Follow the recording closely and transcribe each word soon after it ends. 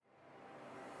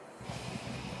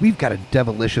We've got a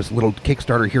devilicious little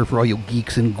Kickstarter here for all you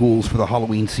geeks and ghouls for the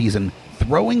Halloween season.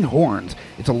 Throwing Horns.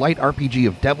 It's a light RPG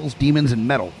of devils, demons, and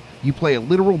metal. You play a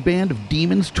literal band of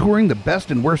demons touring the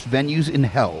best and worst venues in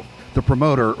hell. The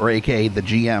promoter, or aka the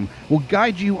GM, will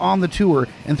guide you on the tour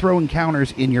and throw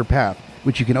encounters in your path,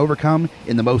 which you can overcome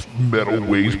in the most metal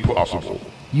ways possible.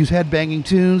 Use headbanging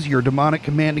tunes, your demonic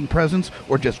commanding presence,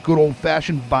 or just good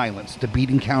old-fashioned violence to beat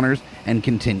encounters and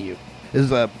continue. This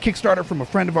is a Kickstarter from a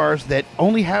friend of ours that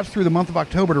only has through the month of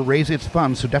October to raise its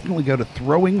funds, so definitely go to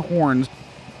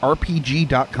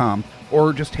throwinghornsrpg.com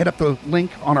or just hit up the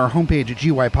link on our homepage at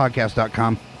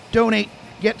gypodcast.com. Donate,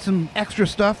 get some extra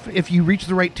stuff if you reach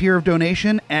the right tier of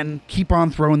donation, and keep on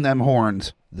throwing them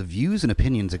horns. The views and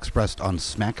opinions expressed on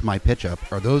Smack My Pitch Up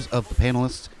are those of the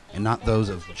panelists and not those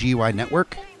of GUI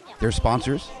Network, their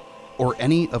sponsors, or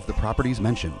any of the properties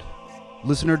mentioned.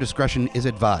 Listener discretion is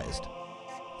advised.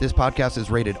 This podcast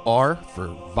is rated R for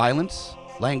violence,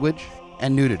 language,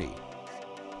 and nudity.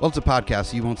 Well, it's a podcast,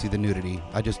 so you won't see the nudity.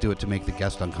 I just do it to make the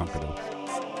guest uncomfortable.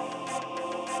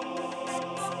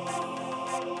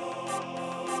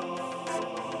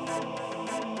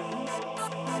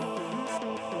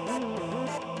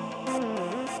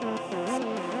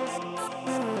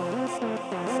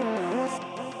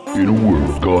 In a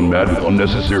world gone mad with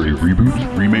unnecessary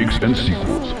reboots, remakes, and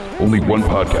sequels, only one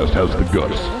podcast has the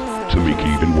guts to make it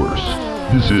even worse.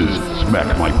 This is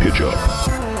Smack My Pitch Up.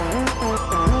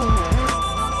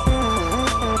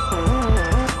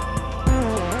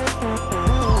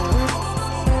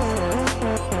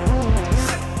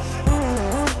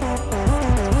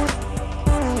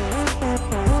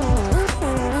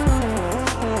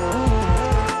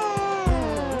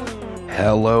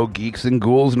 Hello, geeks and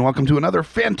ghouls, and welcome to another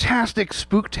fantastic,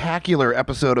 spooktacular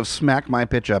episode of Smack My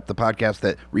Pitch Up, the podcast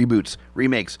that reboots,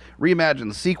 remakes,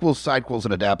 reimagines, sequels, sidequels,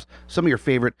 and adapts some of your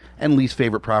favorite and least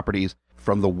favorite properties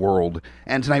from the world.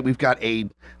 And tonight we've got a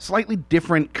slightly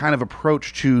different kind of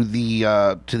approach to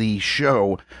the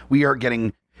show. We are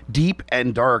getting deep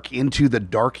and dark into the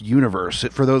Dark Universe.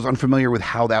 For those unfamiliar with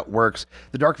how that works,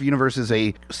 the Dark Universe is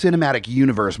a cinematic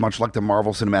universe, much like the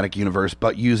Marvel Cinematic Universe,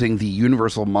 but using the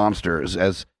Universal monsters,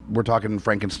 as we're talking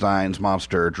Frankenstein's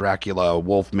monster, Dracula,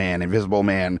 Wolfman, Invisible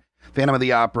Man, Phantom of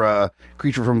the Opera,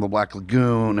 Creature from the Black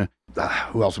Lagoon.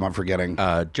 Who else am I forgetting?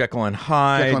 Jekyll and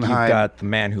Hyde. You've got The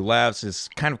Man Who Laughs is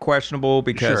kind of questionable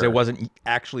because it wasn't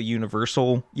actually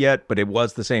Universal yet, but it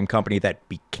was the same company that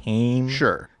became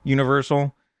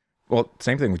Universal. Well,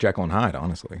 same thing with Jekyll and Hyde,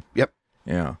 honestly. Yep.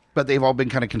 Yeah. But they've all been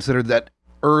kind of considered that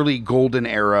early golden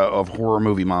era of horror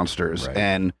movie monsters. Right.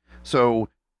 And so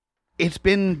it's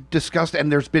been discussed,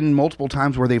 and there's been multiple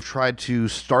times where they've tried to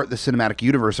start the cinematic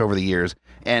universe over the years,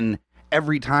 and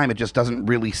every time it just doesn't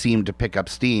really seem to pick up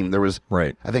steam. There was,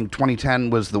 I think 2010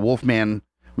 was the Wolfman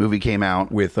movie came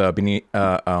out. With Benicio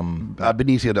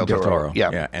del Toro.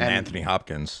 Yeah. And Anthony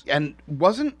Hopkins. And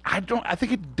I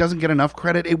think it doesn't get enough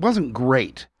credit. It wasn't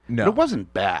great. No, but it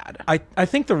wasn't bad. I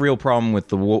think the real problem with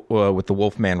the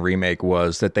Wolfman remake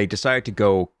was that they decided to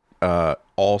go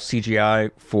all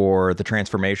CGI for the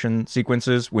transformation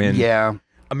sequences. When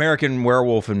American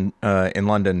Werewolf in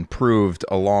London proved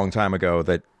a long time ago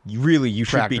that you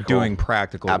should be doing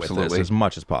practical with this as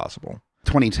much as possible.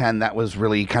 2010, that was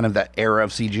really kind of that era of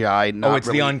CGI. It's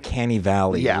the uncanny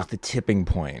valley. Yeah. It was the tipping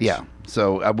point. Yeah.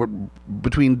 So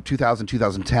between 2000 and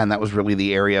 2010, that was really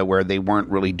the area where they weren't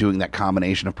really doing that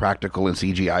combination of practical and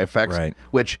CGI effects,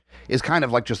 which is kind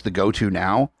of like just the go-to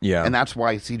now. Yeah. And that's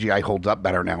why CGI holds up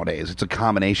better nowadays. It's a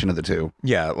combination of the two.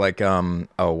 Yeah, like,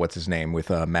 what's his name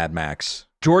with Mad Max?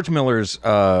 George Miller's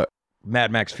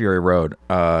Mad Max Fury Road.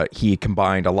 He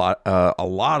combined a lot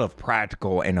of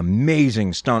practical and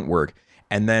amazing stunt work.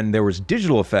 And then there was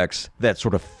digital effects that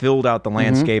sort of filled out the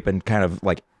landscape and kind of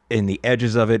like in the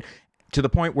edges of it, to the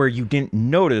point where you didn't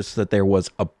notice that there was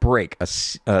a break.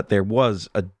 There was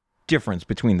a difference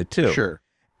between the two. Sure.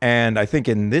 And I think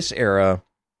in this era,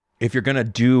 if you're going to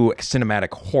do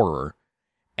cinematic horror,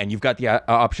 and you've got the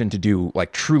option to do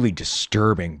like truly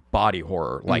disturbing body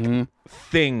horror, like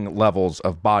Thing levels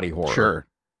of body horror,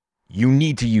 you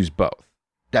need to use both.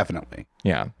 Definitely.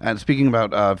 Yeah. And speaking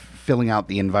about filling out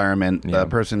the environment, the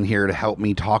person here to help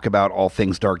me talk about all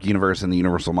things Dark Universe and the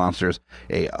Universal Monsters,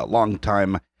 a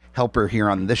longtime helper here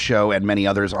on this show and many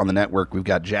others on the network. We've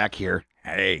got Jack here.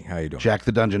 Hey, how you doing? Jack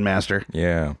the Dungeon Master.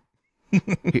 Yeah.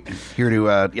 Here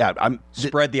to,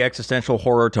 spread the existential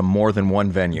horror to more than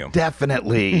one venue.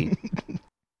 Definitely.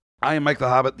 I am Mike the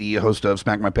Hobbit, the host of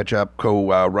Smack My Pitch Up,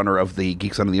 co-runner of the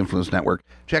Geeks Under the Influence Network.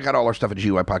 Check out all our stuff at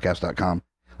GUIPodcast.com.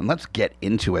 And let's get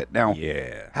into it. Now,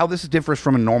 how this differs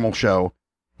from a normal show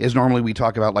is normally we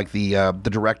talk about like the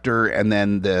director and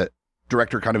then the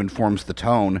director kind of informs the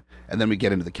tone, and then we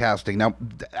get into the casting. Now,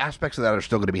 the aspects of that are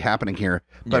still going to be happening here,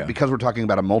 but because we're talking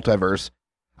about a multiverse,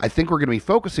 I think we're going to be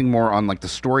focusing more on like the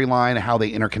storyline, how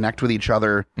they interconnect with each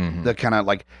other, the kind of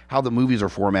like how the movies are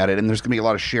formatted, and there's going to be a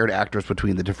lot of shared actors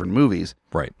between the different movies.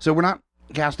 Right. So we're not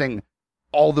casting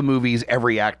all the movies,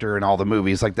 every actor in all the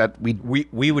movies like that.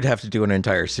 We would have to do an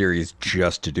entire series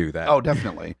just to do that. Oh,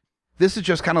 definitely. This is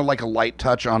just kind of like a light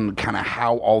touch on kind of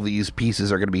how all these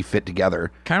pieces are going to be fit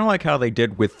together. Kind of like how they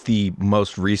did with the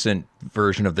most recent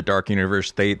version of the Dark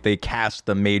Universe. They cast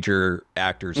the major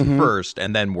actors first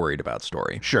and then worried about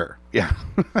story. Sure. Yeah.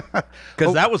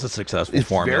 Because that was a successful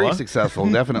formula. Very successful,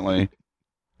 definitely.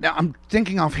 Now, I'm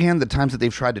thinking offhand the times that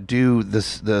they've tried to do the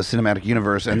cinematic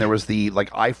universe, and there was the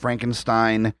like I,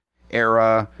 Frankenstein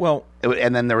era. Well,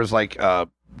 and then there was like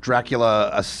Dracula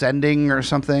Ascending or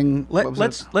something.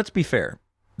 Let's be fair.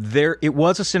 It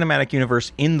was a cinematic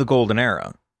universe in the Golden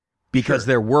Era because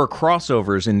there were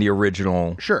crossovers in the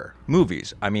original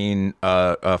movies. I mean,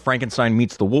 Frankenstein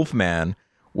meets the Wolfman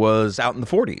was out in the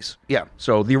 40s. Yeah.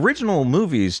 So the original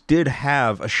movies did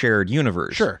have a shared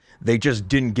universe. Sure. They just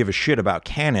didn't give a shit about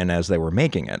canon as they were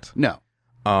making it. No.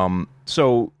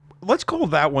 So let's call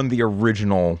that one the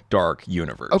original Dark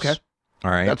Universe. Okay.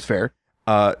 All right. That's fair.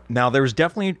 Now there was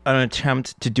definitely an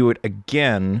attempt to do it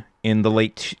again in the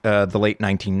late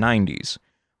 1990s,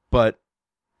 but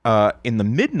in the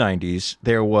mid 90s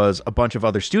there was a bunch of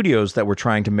other studios that were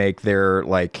trying to make their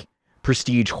like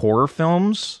prestige horror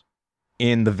films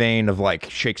in the vein of like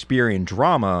Shakespearean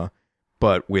drama,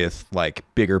 but with like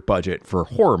bigger budget for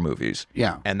horror movies.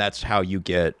 Yeah, and that's how you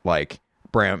get like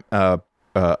Francis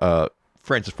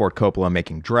Ford Coppola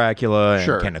making Dracula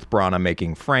and Kenneth Branagh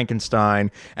making Frankenstein,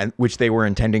 and which they were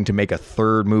intending to make a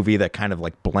third movie that kind of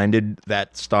like blended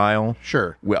that style.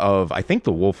 Sure. Of I think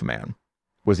The Wolfman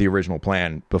was the original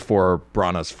plan before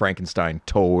Branagh's Frankenstein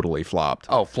totally flopped.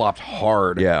 Oh, flopped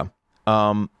hard. Yeah.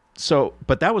 So,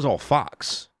 but that was all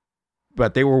Fox.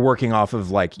 But they were working off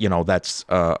of like, that's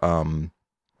open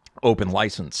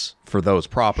license for those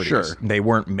properties. Sure. They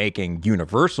weren't making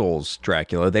Universal's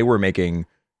Dracula. They were making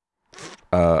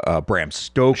Bram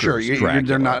Stoker's Dracula.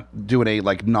 They're not doing a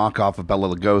like knockoff of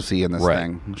Bela Lugosi in this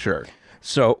thing. Sure.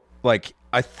 So like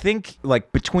I think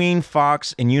like between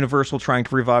Fox and Universal trying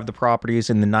to revive the properties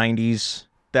in the 90s,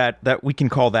 that we can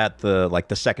call that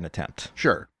the second attempt.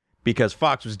 Sure. Because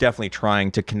Fox was definitely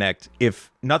trying to connect, if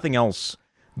nothing else,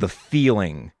 the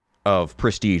feeling of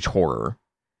prestige horror,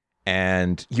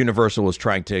 and Universal was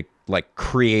trying to like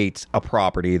create a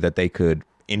property that they could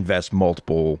invest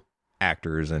multiple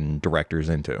actors and directors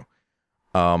into.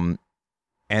 And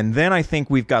then I think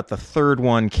we've got the third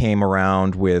one came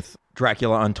around with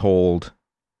Dracula Untold.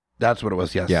 That's what it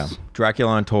was, yes. Yeah,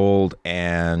 Dracula Untold,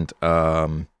 and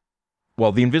The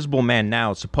Invisible Man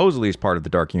now supposedly is part of the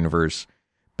Dark Universe,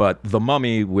 but The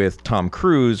Mummy with Tom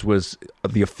Cruise was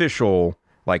the official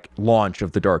like launch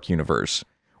of the Dark Universe,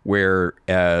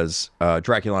 whereas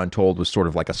Dracula Untold was sort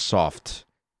of like a soft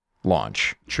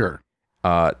launch. Sure.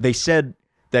 They said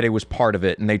that it was part of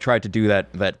it, and they tried to do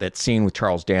that scene with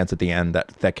Charles Dance at the end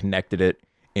that connected it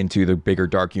into the bigger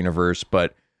Dark Universe,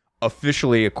 but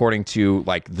officially, according to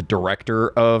like the director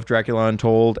of Dracula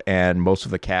Untold and most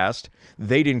of the cast,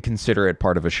 they didn't consider it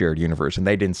part of a shared universe, and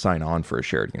they didn't sign on for a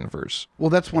shared universe.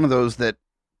 Well, that's one of those that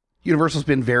Universal's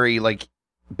been very like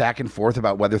back and forth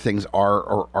about whether things are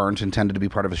or aren't intended to be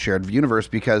part of a shared universe,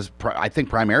 because I think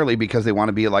primarily because they want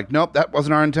to be like, nope, that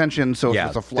wasn't our intention, so if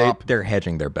it's a flop. They're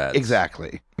hedging their bets.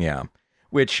 Exactly. Yeah.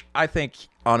 Which I think,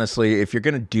 honestly, if you're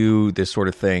going to do this sort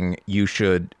of thing, you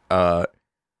should...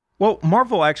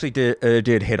 Marvel actually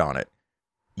did hit on it.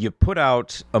 You put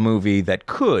out a movie that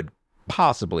could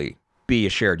possibly be a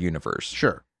shared universe.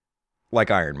 Sure.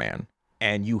 Like Iron Man.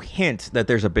 And you hint that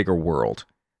there's a bigger world.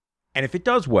 And if it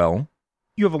does well,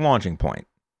 you have a launching point.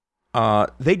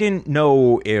 They didn't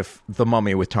know if The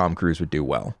Mummy with Tom Cruise would do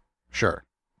well. Sure.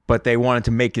 But they wanted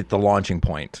to make it the launching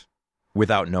point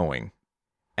without knowing.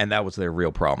 And that was their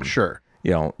real problem. Sure.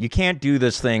 You can't do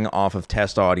this thing off of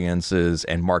test audiences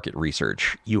and market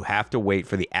research. You have to wait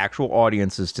for the actual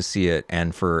audiences to see it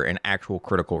and for an actual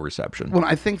critical reception. Well,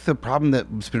 I think the problem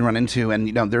that's been run into,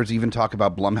 and there's even talk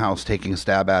about Blumhouse taking a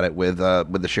stab at it with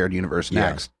the shared universe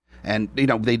next. And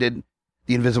they did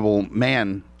the Invisible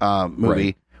Man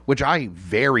movie, which I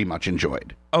very much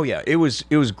enjoyed. Oh yeah, it was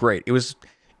great. It was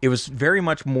very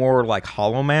much more like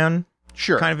Hollow Man,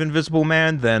 kind of Invisible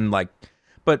Man than like.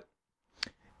 But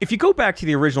if you go back to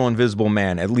the original Invisible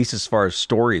Man, at least as far as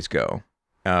stories go,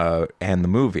 and the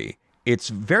movie, it's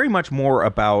very much more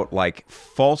about like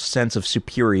false sense of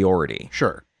superiority.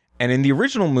 Sure. And in the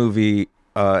original movie,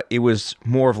 it was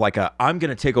more of like I'm going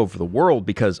to take over the world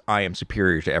because I am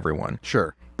superior to everyone.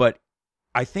 Sure. But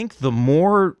I think the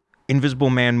more Invisible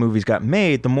Man movies got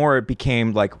made, the more it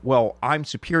became like, well, I'm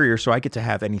superior, so I get to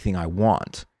have anything I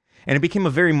want. And it became a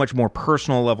very much more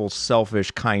personal level,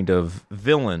 selfish kind of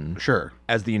villain. Sure.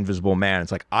 As the Invisible Man.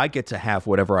 It's like, I get to have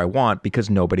whatever I want because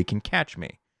nobody can catch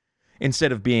me.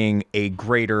 Instead of being a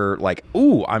greater, like,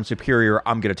 ooh, I'm superior,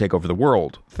 I'm going to take over the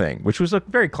world thing, which was a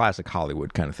very classic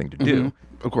Hollywood kind of thing to do.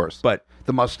 Of course. But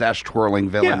the mustache twirling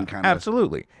villain kind of.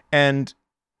 Absolutely. And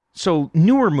so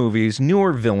newer movies,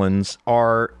 newer villains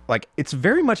are like, it's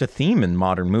very much a theme in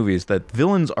modern movies that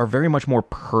villains are very much more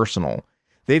personal.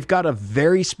 They've got a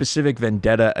very specific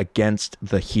vendetta against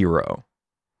the hero.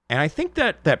 And I think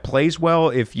that plays well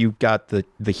if you've got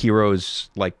the heroes,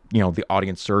 like, the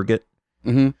audience surrogate.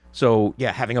 Mm-hmm. So,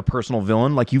 yeah, having a personal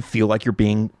villain, like, you feel like you're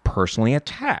being personally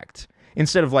attacked.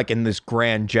 Instead of, like, in this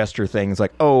grand gesture thing, it's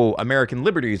like, oh, American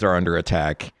liberties are under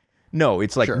attack. No,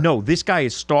 it's like, no, this guy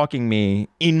is stalking me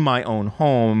in my own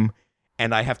home,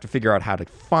 and I have to figure out how to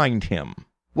find him.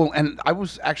 Well, and I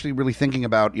was actually really thinking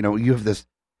about, you have this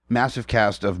massive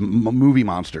cast of movie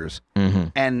monsters,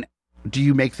 and do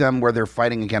you make them where they're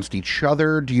fighting against each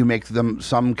other? Do you make them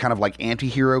some kind of like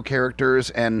anti-hero characters?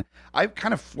 And I've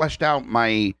kind of fleshed out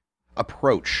my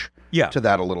approach to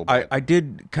that a little bit. I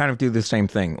did kind of do the same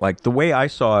thing. Like, the way I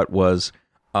saw it was,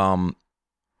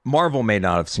 Marvel may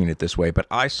not have seen it this way, but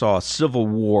I saw Civil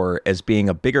War as being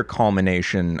a bigger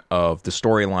culmination of the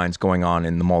storylines going on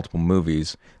in the multiple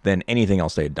movies than anything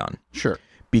else they had done. Sure.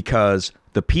 Because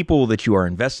the people that you are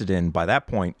invested in, by that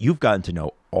point, you've gotten to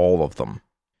know all of them.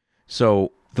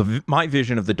 So my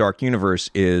vision of the Dark Universe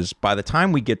is, by the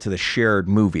time we get to the shared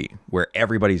movie where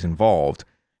everybody's involved,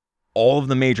 all of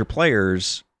the major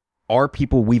players are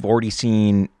people we've already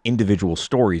seen individual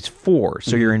stories for.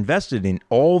 So you're invested in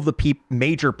all the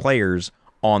major players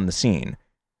on the scene.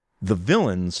 The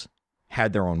villains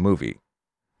had their own movie.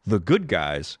 The good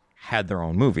guys had their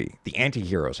own movie. The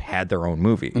anti-heroes had their own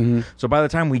movie. So by the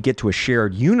time we get to a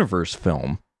shared universe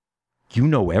film, you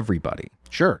know everybody.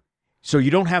 Sure. So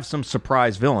you don't have some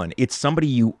surprise villain. It's somebody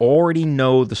you already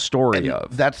know the story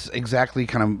of. That's exactly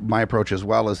kind of my approach as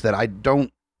well, is that I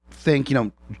don't think,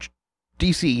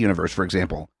 DC Universe, for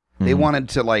example, they wanted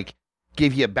to like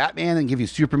give you Batman and give you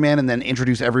Superman and then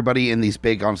introduce everybody in these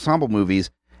big ensemble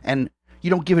movies. And you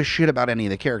don't give a shit about any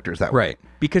of the characters that way. Right.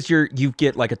 Because you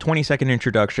get like a 20-second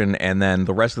introduction and then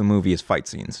the rest of the movie is fight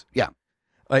scenes. Yeah.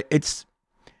 It's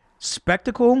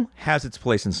spectacle has its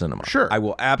place in cinema. Sure. I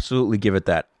will absolutely give it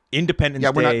that. Independence Day.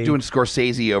 Yeah, we're not doing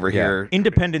Scorsese over here.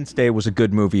 Independence Day was a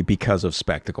good movie because of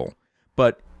spectacle.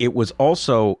 But it was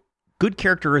also good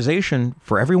characterization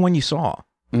for everyone you saw.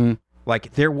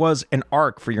 Like, there was an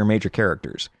arc for your major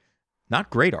characters. Not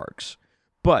great arcs,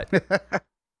 but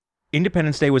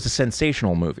Independence Day was a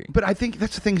sensational movie. But I think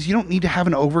that's the thing, is you don't need to have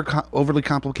an overly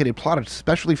complicated plot,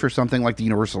 especially for something like the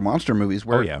Universal Monster movies,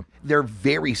 where they're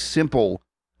very simple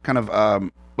kind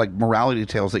of like morality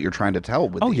tales that you're trying to tell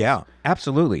with these. Yeah,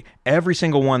 absolutely. Every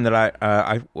single one that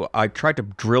I tried to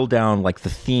drill down like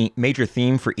the major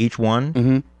theme for each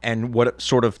one, and what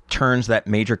sort of turns that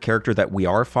major character that we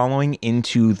are following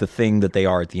into the thing that they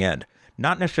are at the end.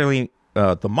 Not necessarily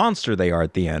the monster they are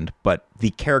at the end, but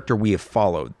the character we have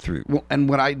followed through. Well, and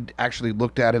what I actually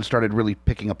looked at and started really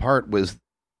picking apart was,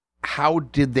 how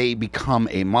did they become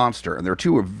a monster? And there are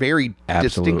two very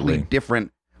distinctly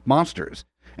different monsters.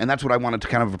 And that's what I wanted to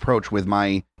kind of approach with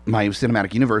my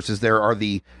cinematic universe, is there are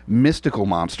the mystical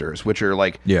monsters, which are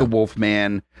like the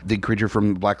Wolfman, the creature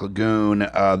from Black Lagoon,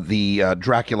 the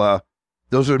Dracula.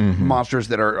 Those are monsters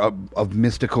that are of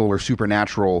mystical or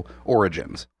supernatural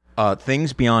origins.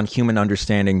 Things beyond human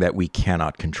understanding that we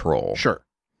cannot control. Sure.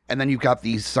 And then you've got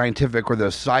the scientific or the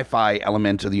sci-fi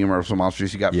element of the Universal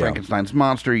Monsters. You got Frankenstein's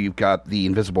monster. You've got the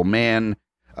Invisible Man.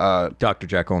 Dr.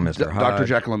 Jekyll and Mr. Hyde. Dr.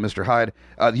 Jekyll and Mr. Hyde.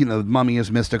 The Mummy is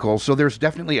mystical. So there's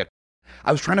definitely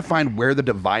I was trying to find where the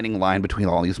dividing line between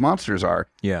all these monsters are.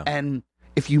 Yeah. And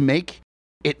if you make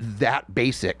it that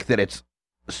basic, that it's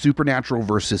supernatural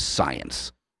versus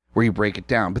science, where you break it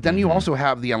down. But then you also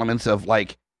have the elements of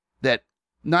like that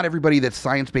not everybody that's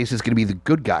science-based is going to be the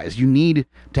good guys. You need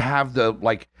to have the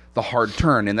hard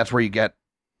turn, and that's where you get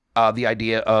the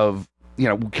idea of,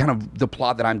 kind of the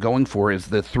plot that I'm going for is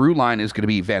the through line is going to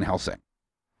be Van Helsing,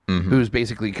 who's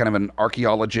basically kind of an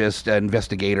archaeologist,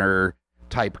 investigator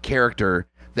type character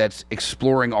that's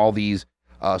exploring all these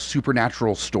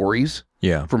supernatural stories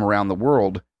from around the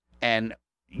world and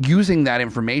using that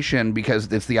information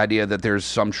because it's the idea that there's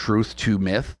some truth to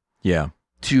myth. Yeah.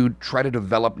 to try to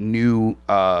develop new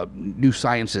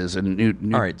sciences and new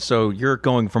All right, so you're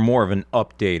going for more of an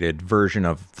updated version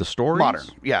of the story. modern.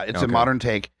 Yeah, it's a modern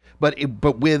take, but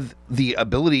with the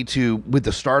ability to, with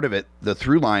the start of it, the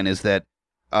through line is that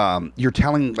you're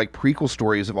telling like prequel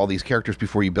stories of all these characters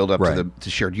before you build up to the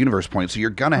shared universe point. So you're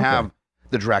gonna have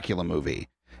the Dracula movie,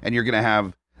 and you're gonna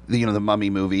have the Mummy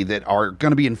movie that are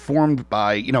gonna be informed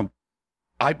by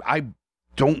I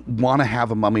don't want to have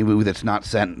a mummy movie that's not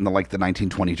set in the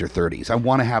 1920s or 30s. I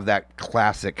want to have that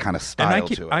classic kind of style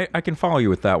to it. I can follow you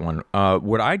with that one.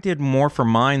 What I did more for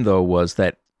mine, though, was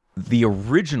that the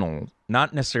original,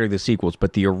 not necessarily the sequels,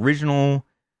 but the original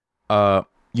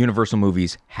Universal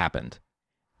movies happened.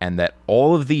 And that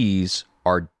all of these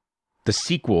are the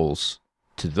sequels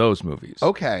to those movies.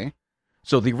 Okay.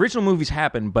 So the original movies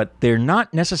happened, but they're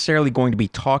not necessarily going to be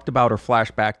talked about or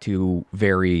flashed back to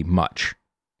very much.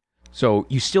 So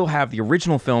you still have the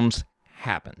original films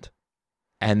happened.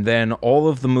 And then all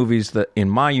of the movies that in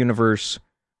my universe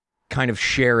kind of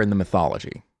share in the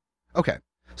mythology. Okay.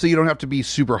 So you don't have to be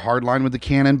super hardline with the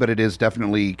canon, but it is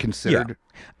definitely considered.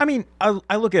 Yeah. I mean,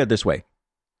 I look at it this way.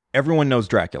 Everyone knows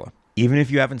Dracula. Even if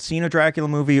you haven't seen a Dracula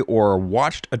movie or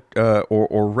watched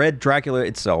or read Dracula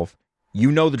itself,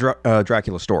 you know the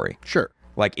Dracula story. Sure.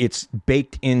 Like, it's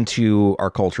baked into our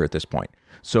culture at this point.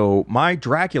 So my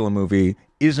Dracula movie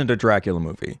isn't a Dracula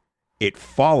movie. It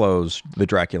follows the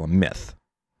Dracula myth.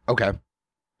 Okay.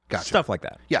 Gotcha. Stuff like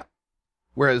that. Yeah.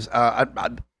 Whereas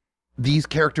these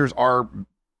characters are,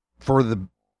 for the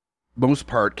most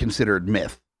part, considered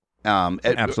myth.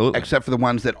 Absolutely. Except for the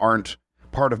ones that aren't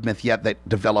part of myth yet, that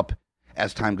develop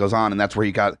as time goes on. And that's where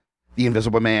you got the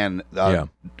Invisible Man,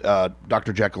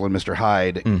 Dr. Jekyll and Mr.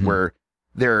 Hyde, where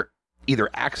they're either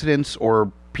accidents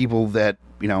or people that,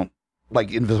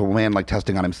 like Invisible Man, like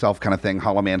testing on himself kind of thing,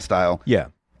 Hollow Man style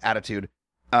attitude.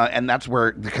 And that's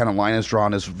where the kind of line is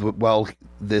drawn is, well,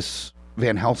 this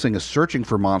Van Helsing is searching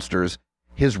for monsters.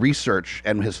 His research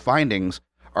and his findings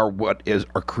are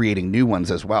are creating new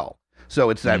ones as well. So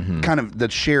it's that kind of the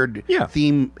shared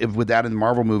theme with that in the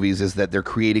Marvel movies is that they're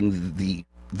creating the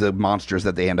monsters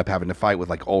that they end up having to fight with,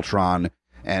 like Ultron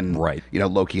and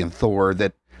Loki and Thor,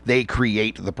 that they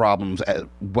create the problems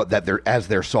as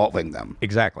they're solving them.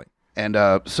 Exactly. And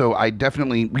so I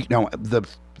definitely,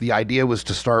 the idea was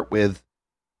to start with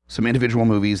some individual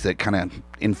movies that kind of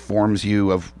informs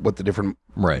you of what the different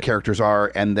characters are,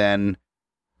 and then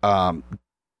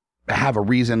have a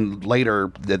reason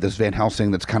later that this Van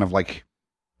Helsing that's kind of like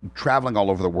traveling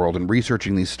all over the world and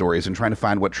researching these stories and trying to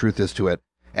find what truth is to it.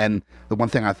 And the one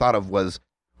thing I thought of was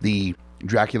the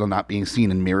Dracula not being seen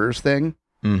in mirrors thing,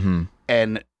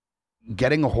 and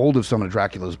getting a hold of some of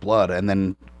Dracula's blood and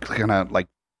then kind of like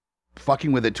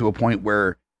fucking with it to a point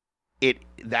where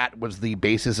that was the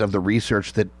basis of the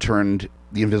research that turned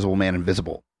the Invisible Man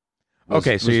invisible.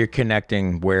 So you're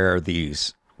connecting where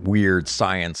these weird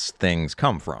science things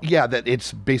come from. Yeah, that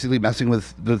it's basically messing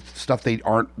with the stuff they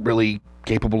aren't really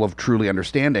capable of truly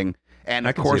understanding. And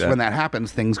of course, when that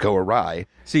happens, things go awry.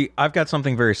 See, I've got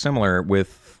something very similar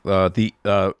with all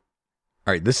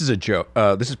right, this is a joke.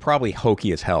 This is probably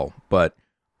hokey as hell, but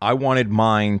I wanted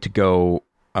mine to go,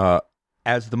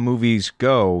 as the movies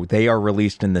go, they are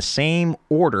released in the same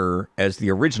order as the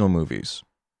original movies.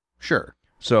 Sure.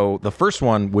 So the first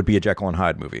one would be a Jekyll and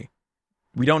Hyde movie.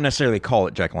 We don't necessarily call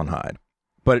it Jekyll and Hyde,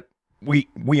 but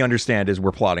we understand as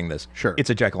we're plotting this. Sure. It's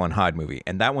a Jekyll and Hyde movie.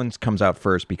 And that one comes out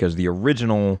first because the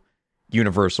original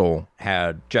Universal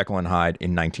had Jekyll and Hyde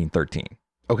in 1913.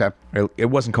 Okay. It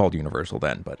wasn't called Universal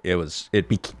then, but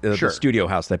the studio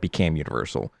house that became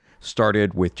Universal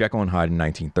started with Jekyll and Hyde in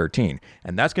 1913.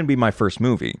 And that's going to be my first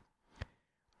movie.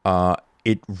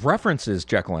 It references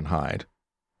Jekyll and Hyde,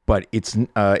 but it's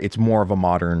more of a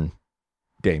modern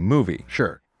day movie.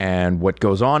 Sure. And what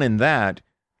goes on in that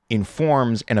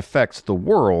informs and affects the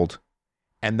world.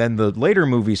 And then the later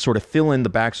movies sort of fill in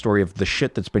the backstory of the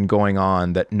shit that's been going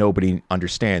on that nobody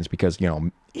understands because,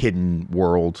 hidden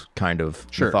world kind of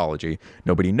mythology.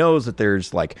 Nobody knows that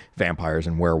there's like vampires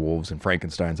and werewolves and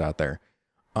Frankensteins out there.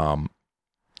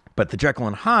 But the Jekyll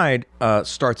and Hyde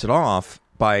starts it off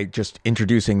by just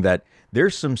introducing that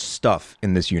there's some stuff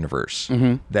in this universe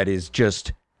that is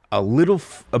just a little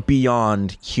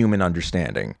beyond human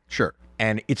understanding. Sure.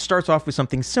 And it starts off with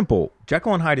something simple.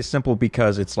 Jekyll and Hyde is simple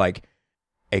because it's like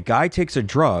a guy takes a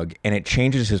drug and it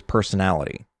changes his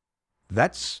personality.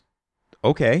 That's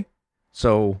okay.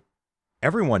 So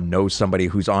everyone knows somebody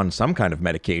who's on some kind of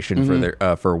medication for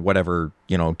their for whatever,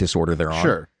 disorder they're on.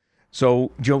 Sure.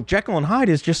 So Jekyll and Hyde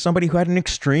is just somebody who had an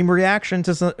extreme reaction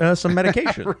to some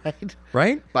medication. Right.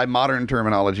 Right? By modern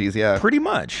terminologies, yeah. Pretty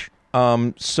much.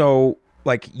 So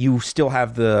like you still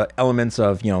have the elements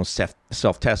of, you know,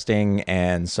 self-testing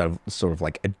and sort of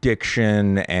like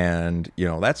addiction and, you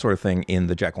know, that sort of thing in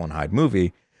the Jekyll and Hyde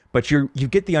movie. But you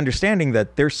get the understanding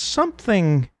that there's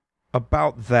something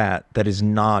about that is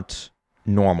not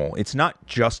normal. It's not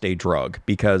just a drug,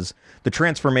 because the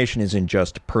transformation isn't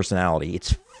just personality,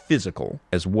 it's physical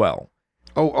as well.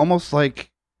 Oh, almost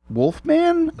like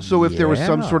Wolfman? So if there was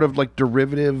some sort of like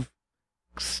derivative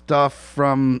stuff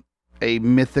from a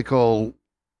mythical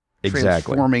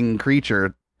transforming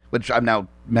creature, which I'm now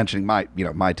mentioning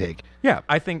my take. Yeah,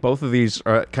 I think both of these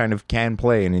kind of can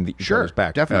play in each other's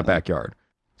backyard.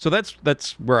 So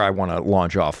that's where I want to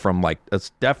launch off from, like a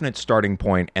definite starting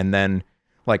point, and then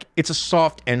like it's a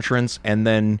soft entrance, and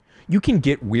then you can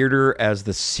get weirder as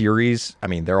the series. I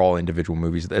mean, they're all individual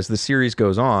movies as the series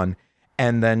goes on,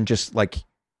 and then just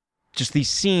these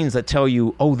scenes that tell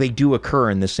you, oh, they do occur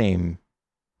in the same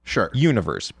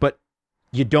universe, but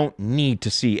you don't need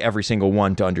to see every single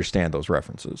one to understand those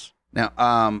references. Now,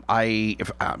 I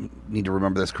need to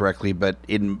remember this correctly, but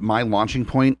in my launching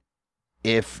point,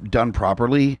 if done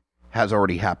properly, has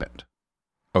already happened.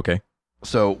 Okay.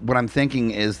 So what I'm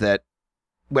thinking is that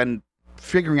when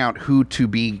figuring out who's going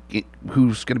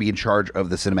to be in charge of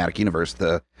the cinematic universe,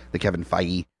 the Kevin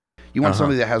Feige, you want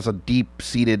somebody that has a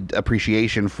deep-seated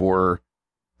appreciation for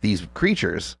these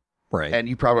creatures. Right. And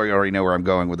you probably already know where I'm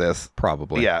going with this.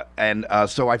 Probably. Yeah. And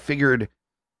so I figured,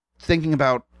 thinking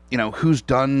about, you know, who's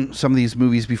done some of these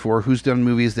movies before, who's done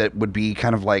movies that would be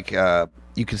kind of like,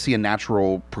 you can see a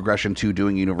natural progression to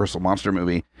doing a Universal monster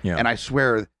movie. Yeah. And I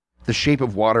swear The Shape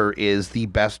of Water is the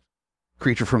best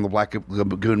creature from the Black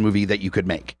Lagoon movie that you could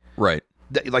make. Right.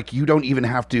 Like, you don't even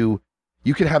have to,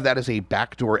 you could have that as a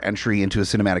backdoor entry into a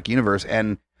cinematic universe.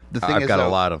 And the thing I've got a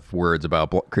lot of words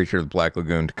about Creature of the Black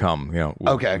Lagoon to come. You know,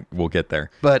 we'll get there.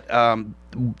 But I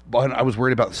was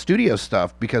worried about the studio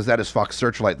stuff, because that is Fox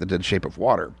Searchlight that did Shape of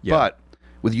Water. Yeah. But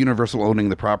with Universal owning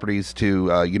the properties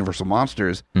to Universal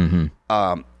Monsters,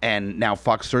 and now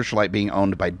Fox Searchlight being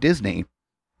owned by Disney,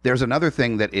 there's another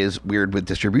thing that is weird with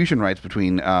distribution rights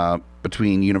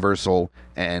between Universal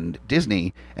and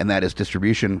Disney, and that is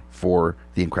distribution for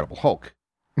The Incredible Hulk,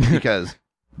 because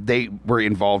they were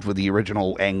involved with the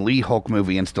original Ang Lee Hulk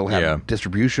movie and still have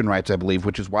distribution rights, I believe,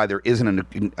 which is why there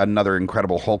isn't another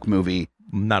Incredible Hulk movie.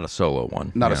 Not a solo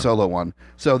one. Not a solo one.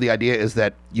 So the idea is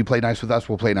that you play nice with us,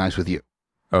 we'll play nice with you.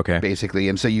 Okay. Basically.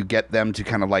 And so you get them to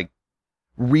kind of like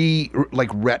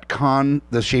retcon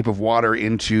The Shape of Water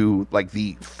into like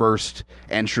the first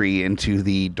entry into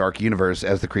the dark universe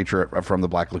as the creature from the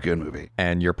Black Lagoon movie.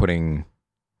 And you're putting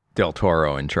Del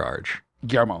Toro in charge.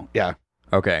 Guillermo, yeah.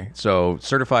 Okay. So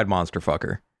certified monster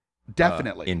fucker.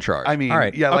 Definitely. In charge. I mean, all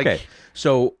right. Yeah, like, okay.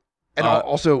 So and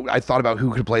also, I thought about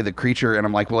who could play the creature, and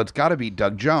I'm like, well, it's got to be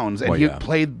Doug Jones, and he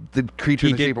played the creature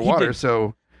in The Shape of Water.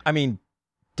 So, I mean,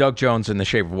 Doug Jones in The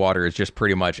Shape of Water is just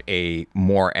pretty much a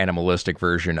more animalistic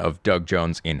version of Doug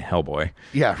Jones in Hellboy.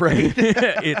 Yeah, right.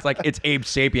 It's like it's Abe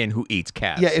Sapien who eats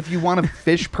cats. Yeah, if you want a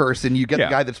fish person, you get the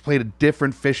guy that's played a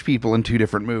different fish people in two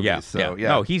different movies. Yeah, so, yeah.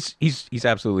 No, he's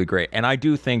absolutely great, and I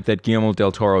do think that Guillermo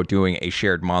del Toro doing a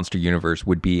shared monster universe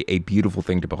would be a beautiful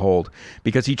thing to behold,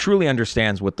 because he truly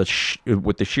understands what the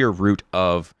sheer root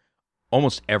of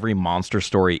almost every monster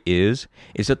story is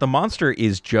that the monster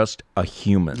is just a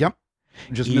human. Yep.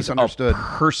 Just He's misunderstood. A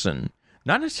person.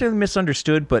 Not necessarily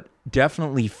misunderstood, but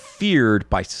definitely feared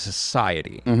by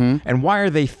society. And why are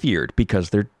they feared? Because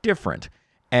they're different.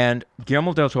 And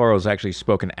Guillermo del Toro has actually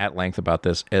spoken at length about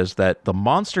this, is that the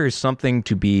monster is something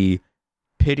to be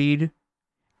pitied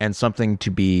and something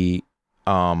to be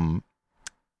something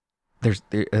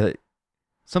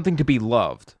to be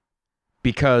loved,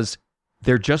 because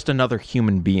they're just another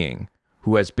human being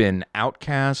who has been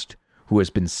outcast, who has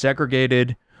been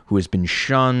segregated, who has been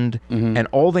shunned, and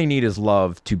all they need is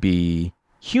love to be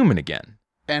human again.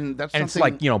 And that's it's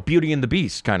like, you know, Beauty and the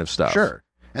Beast kind of stuff. Sure.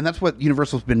 And that's what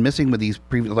Universal's been missing with these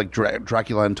previous, like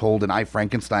Dracula Untold and I,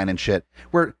 Frankenstein and shit,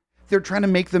 where they're trying to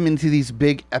make them into these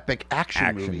big epic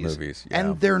action movies. Yeah.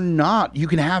 And they're not. You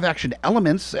can have action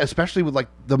elements, especially with like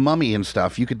The Mummy and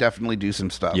stuff. You could definitely do some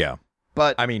stuff. Yeah.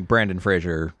 But I mean, Brandon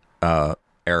Fraser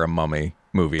era Mummy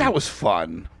movie. That was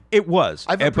fun. It was.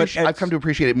 I've come to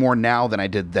appreciate it more now than I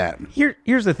did then.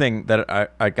 Here's the thing that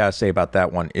I gotta say about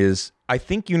that one is I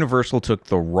think Universal took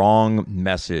the wrong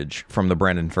message from the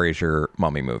Brandon Fraser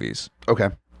Mummy movies. Okay.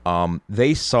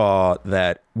 They saw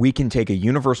that we can take a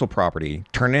Universal property,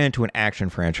 turn it into an action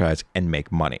franchise, and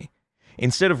make money.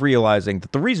 Instead of realizing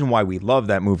that the reason why we loved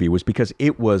that movie was because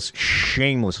it was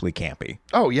shamelessly campy.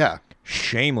 Oh, yeah.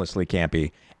 Shamelessly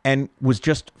campy, and was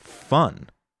just fun.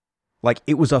 Like,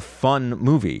 it was a fun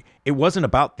movie. It wasn't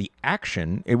about the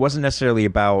action. It wasn't necessarily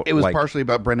about... It was partially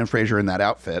about Brendan Fraser in that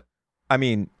outfit. I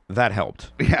mean, that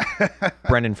helped. Yeah.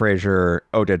 Brendan Fraser,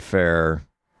 Oded Fair.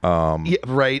 Yeah,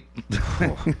 right.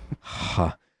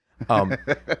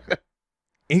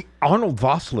 Arnold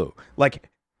Vosloo. Like,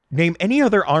 name any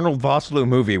other Arnold Vosloo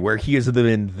movie where he has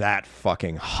been that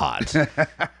fucking hot.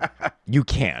 You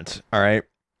can't, all right?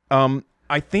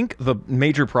 I think the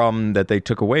major problem that they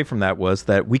took away from that was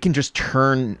that we can just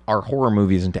turn our horror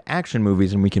movies into action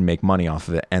movies and we can make money off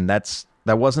of it. And that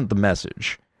wasn't the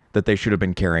message that they should have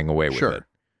been carrying away with it.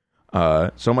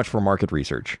 So much for market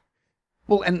research.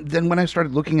 Well, and then when I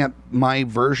started looking at my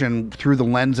version through the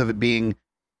lens of it being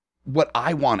what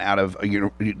I want out of a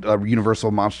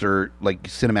Universal Monster like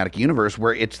cinematic universe,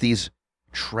 where it's these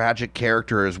tragic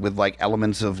characters with like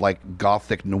elements of like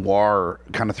gothic noir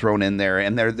kind of thrown in there,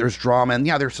 and there's drama, and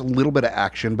yeah, there's a little bit of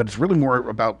action, but it's really more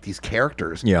about these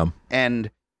characters. Yeah.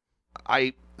 And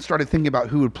I started thinking about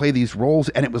who would play these roles,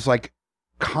 and it was like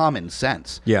common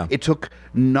sense. Yeah. It took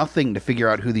nothing to figure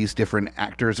out who these different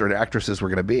actors or actresses were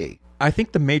going to be. I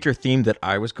think the major theme that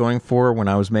I was going for when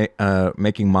I was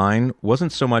making mine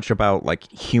wasn't so much about like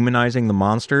humanizing the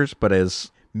monsters, but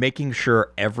as making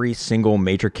sure every single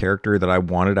major character that I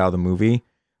wanted out of the movie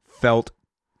felt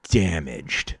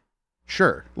damaged.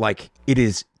 Sure. Like, it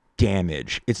is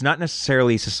damage. It's not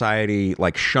necessarily society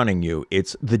like shunning you.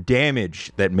 It's the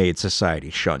damage that made society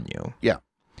shun you. Yeah.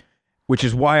 Which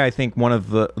is why I think one of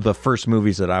the first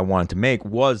movies that I wanted to make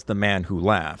was The Man Who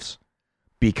Laughs.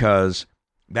 Because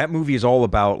that movie is all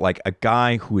about like a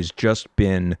guy who has just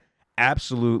been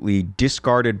absolutely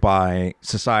discarded by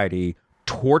society,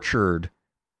 tortured,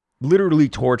 literally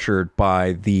tortured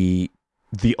by the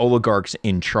oligarchs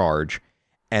in charge,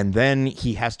 and then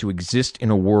he has to exist in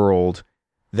a world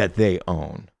that they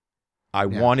own. I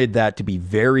wanted that to be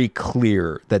very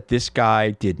clear that this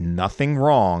guy did nothing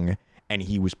wrong and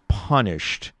he was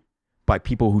punished by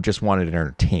people who just wanted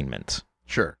entertainment.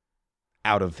 Sure.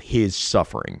 Out of his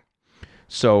suffering.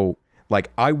 So, like,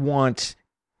 I want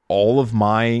all of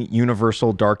my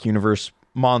Universal Dark Universe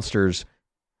monsters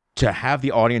to have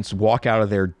the audience walk out of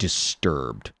there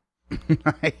disturbed.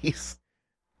 Nice.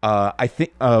 I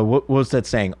think, what was that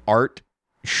saying? Art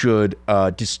should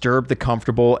disturb the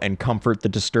comfortable and comfort the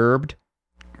disturbed.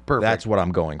 Perfect. That's what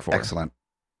I'm going for. Excellent.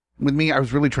 With me, I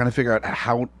was really trying to figure out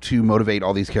how to motivate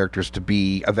all these characters to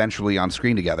be eventually on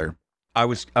screen together. I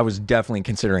was definitely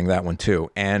considering that one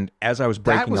too. And as I was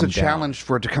breaking them down, that was a challenge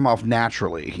for it to come off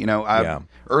naturally. You know,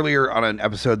 earlier on an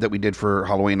episode that we did for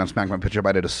Halloween on Smack My Pitch Up,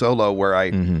 I did a solo where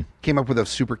I came up with a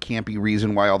super campy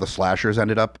reason why all the slashers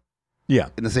ended up in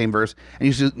the same verse. And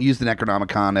used the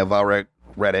Necronomicon. Elvira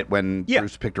read it when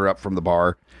Bruce picked her up from the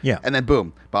bar. Yeah. And then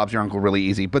boom, Bob's Your Uncle, really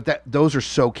easy. But those are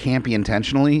so campy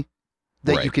intentionally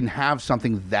that you can have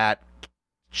something that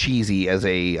cheesy as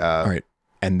a... All right.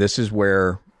 And this is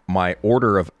where my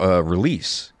order of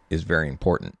release is very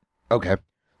important. Okay.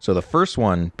 So the first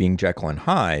one being Jekyll and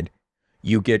Hyde,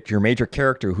 you get your major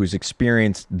character who's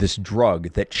experienced this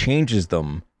drug that changes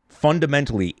them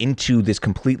fundamentally into this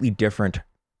completely different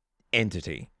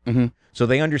entity. Mm-hmm. So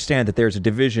they understand that there's a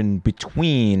division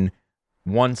between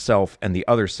one self and the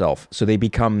other self. So they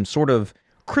become sort of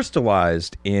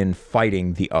crystallized in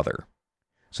fighting the other.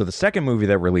 So the second movie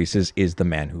that releases is The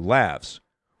Man Who Laughs,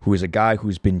 who is a guy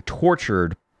who's been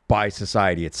tortured by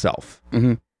society itself.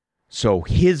 Mm-hmm. So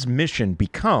his mission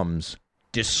becomes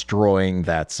destroying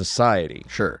that society.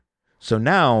 Sure. So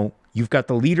now you've got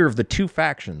the leader of the two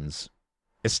factions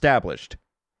established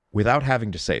without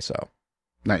having to say so.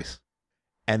 Nice.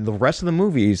 And the rest of the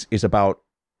movies is about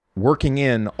working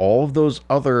in all of those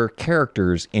other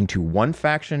characters into one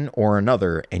faction or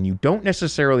another, and you don't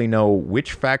necessarily know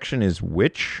which faction is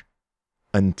which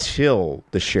until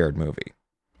the shared movie.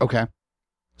 Okay.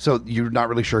 So you're not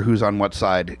really sure who's on what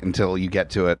side until you get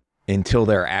to it. Until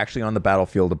they're actually on the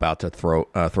battlefield about to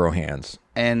throw hands.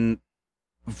 And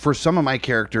for some of my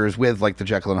characters, with like the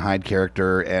Jekyll and Hyde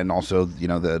character and also, you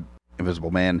know, the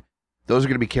Invisible Man, those are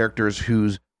going to be characters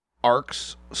whose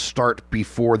arcs start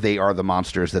before they are the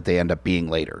monsters that they end up being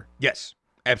later. Yes,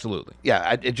 absolutely.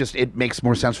 Yeah, it makes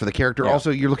more sense for the character. Yeah.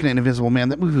 Also, you're looking at Invisible Man.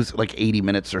 That movie was like 80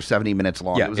 minutes or 70 minutes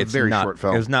long. Yeah, it was a very short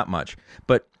film. It was not much.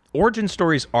 But origin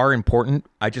stories are important.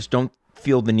 I just don't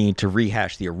feel the need to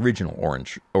rehash the original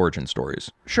origin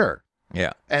stories. Sure.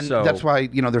 Yeah. And that's why,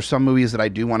 you know, there's some movies that I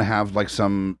do want to have like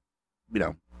some, you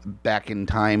know, back in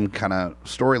time kind of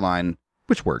storyline.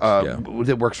 Which works,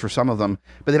 that works for some of them.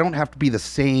 But they don't have to be the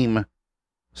same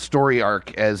story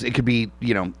arc as it could be,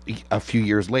 you know, a few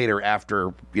years later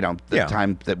after, you know, the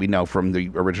time that we know from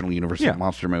the original Universal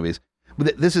Monster movies.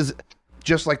 But this is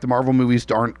just like the Marvel movies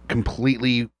aren't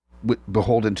completely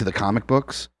beholden to the comic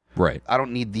books. Right. I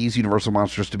don't need these Universal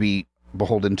monsters to be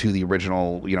beholden to the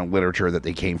original, literature that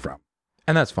they came from.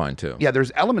 And that's fine too. Yeah,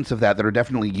 there's elements of that are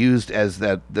definitely used as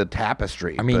the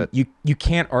tapestry. I mean, but you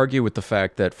can't argue with the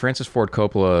fact that Francis Ford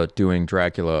Coppola doing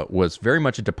Dracula was very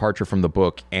much a departure from the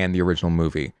book and the original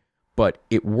movie, but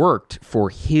it worked for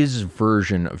his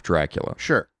version of Dracula.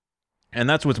 Sure. And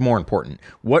that's what's more important.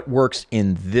 What works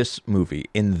in this movie,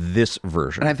 in this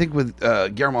version? And I think with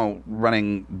Guillermo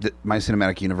running My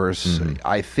Cinematic Universe,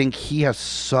 I think he has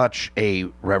such a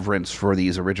reverence for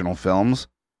these original films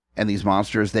and these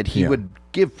monsters that he would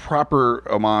give proper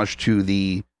homage to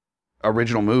the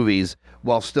original movies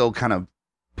while still kind of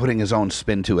putting his own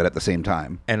spin to it at the same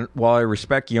time. And while I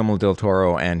respect Guillermo del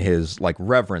Toro and his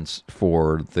reverence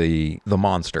for the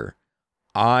monster,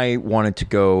 I wanted to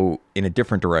go in a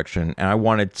different direction, and I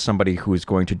wanted somebody who is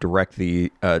going to direct the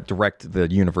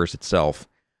universe itself,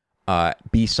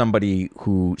 be somebody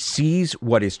who sees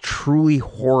what is truly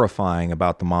horrifying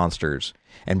about the monsters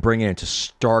and bring it into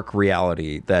stark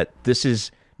reality that this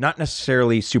is not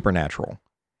necessarily supernatural,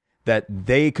 that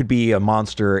they could be a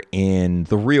monster in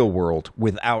the real world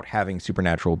without having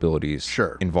supernatural abilities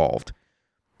involved.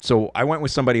 So I went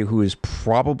with somebody who is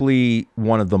probably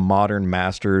one of the modern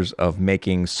masters of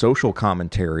making social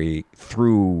commentary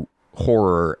through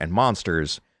horror and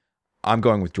monsters. I'm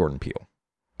going with Jordan Peele.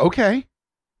 Okay.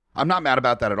 I'm not mad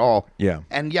about that at all. Yeah.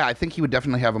 And yeah, I think he would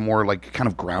definitely have a more kind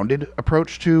of grounded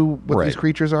approach to what these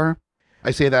creatures are.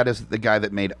 I say that as the guy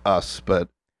that made Us, but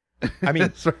I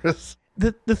mean,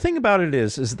 the thing about it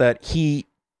is that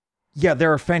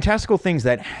there are fantastical things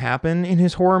that happen in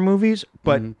his horror movies,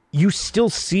 but you still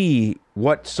see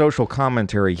what social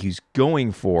commentary he's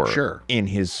going for in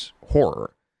his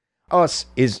horror. Us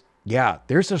is,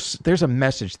 there's a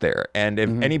message there. And if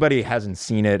anybody hasn't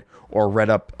seen it or read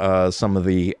up some of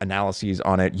the analyses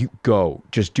on it,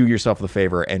 just do yourself the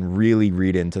favor and really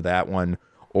read into that one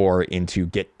or into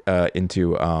Get Out.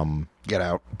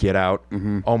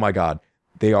 Oh my God.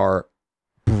 They are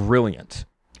brilliant.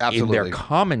 Absolutely. In their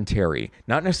commentary,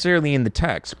 not necessarily in the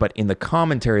text, but in the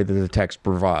commentary that the text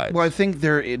provides. Well, I think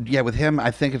with him,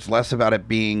 I think it's less about it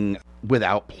being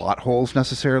without plot holes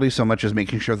necessarily, so much as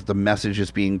making sure that the message is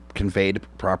being conveyed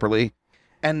properly.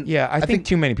 And yeah, I think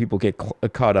too many people get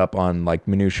caught up on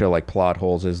minutia, plot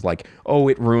holes is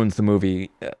it ruins the movie.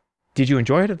 Did you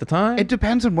enjoy it at the time? It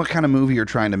depends on what kind of movie you're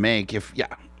trying to make.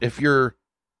 If you're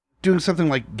doing something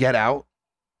like Get Out,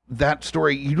 that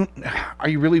story, are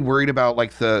you really worried about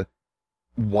the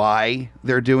why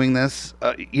they're doing this?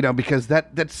 Because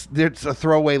there's a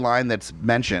throwaway line that's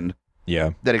mentioned.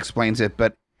 Yeah. That explains it.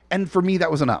 And for me,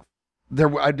 that was enough.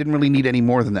 I didn't really need any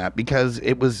more than that because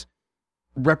it was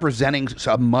representing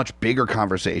a much bigger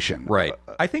conversation. Right.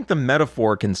 I think the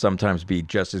metaphor can sometimes be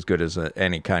just as good as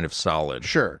any kind of solid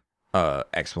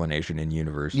explanation in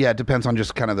universe. Yeah, it depends on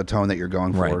just kind of the tone that you're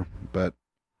going for. But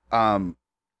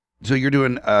so you're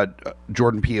doing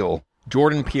Jordan Peele.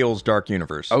 Jordan Peele's Dark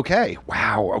Universe. Okay.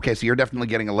 Wow. Okay, so you're definitely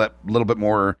getting a little bit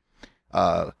more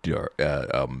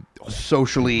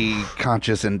socially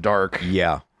conscious and dark.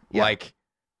 Yeah.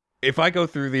 If I go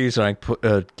through these and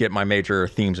I get my major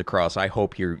themes across, I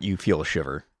hope you feel a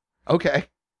shiver. Okay.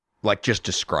 Just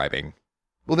describing.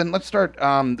 Well, then let's start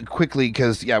quickly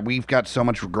because, we've got so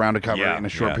much ground to cover in a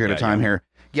short period of time here.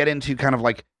 Get into kind of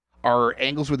our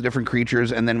angles with the different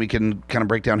creatures, and then we can kind of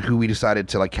break down who we decided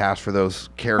to cast for those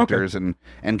characters and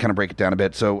kind of break it down a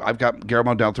bit. So I've got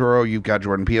Guillermo del Toro, you've got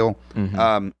Jordan Peele.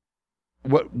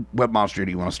 What monster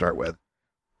do you want to start with?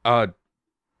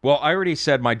 Well, I already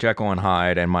said my Jekyll and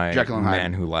Hyde and my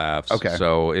Man Who Laughs. Okay.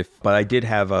 But I did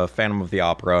have a Phantom of the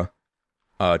Opera,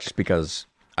 just because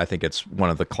I think it's one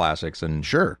of the classics. And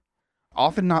sure.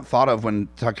 Often not thought of when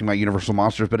talking about Universal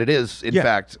monsters, but it is, in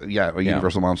fact, a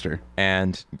Universal monster.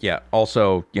 And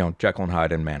also, Jekyll and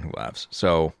Hyde and Man Who Laughs.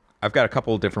 So I've got a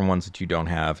couple of different ones that you don't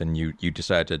have, and you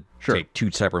decided to take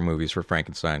two separate movies for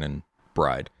Frankenstein and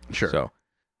Bride. Sure. So,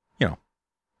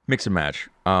 mix and match.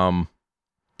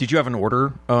 Did you have an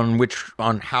order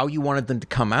on how you wanted them to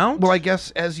come out? Well, I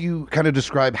guess as you kind of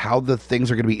describe how the things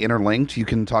are going to be interlinked, you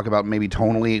can talk about maybe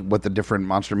tonally what the different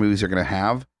monster movies are going to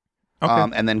have.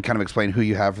 Okay. And then kind of explain who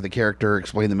you have for the character,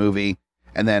 explain the movie,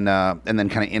 and then kind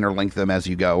of interlink them as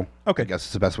you go. Okay. I guess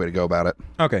it's the best way to go about it.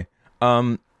 Okay.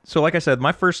 So like I said,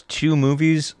 my first two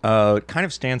movies kind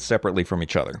of stand separately from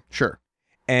each other. Sure.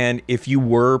 And if you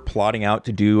were plotting out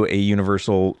to do a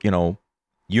Universal,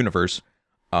 universe,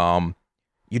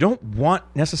 you don't want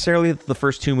necessarily that the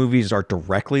first two movies are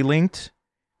directly linked,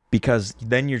 because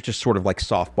then you're just sort of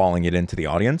softballing it into the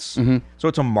audience. Mm-hmm. So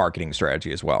it's a marketing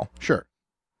strategy as well. Sure.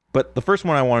 But the first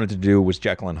one I wanted to do was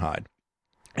Jekyll and Hyde.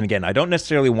 And again, I don't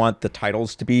necessarily want the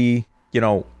titles to be,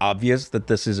 obvious that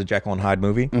this is a Jekyll and Hyde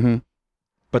movie. Mm-hmm.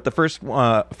 But the first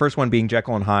one being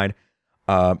Jekyll and Hyde,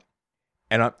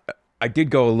 and I did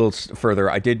go a little further.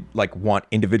 I did want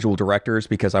individual directors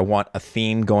because I want a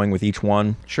theme going with each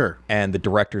one. Sure. And the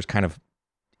directors kind of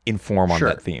inform on Sure.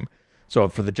 that theme. So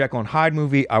for the Jekyll and Hyde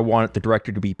movie, I want the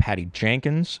director to be Patty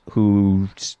Jenkins,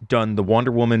 who's done the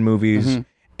Wonder Woman movies, Mm-hmm.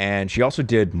 and she also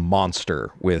did Monster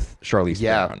with Charlize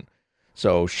Yeah. Theron.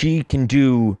 So she can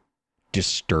do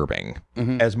disturbing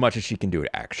Mhm. as much as she can do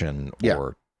action Yeah.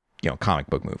 or comic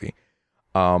book movie.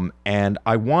 And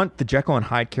I want the Jekyll and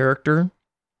Hyde character,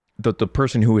 the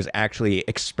person who is actually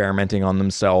experimenting on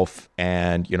themselves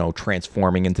and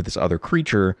transforming into this other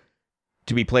creature,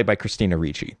 to be played by Christina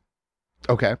Ricci.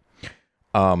 Okay.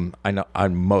 I know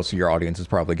most of your audience is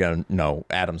probably gonna know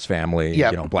Addams Family,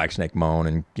 Yep. Black Snake Moan,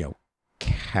 and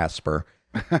Casper.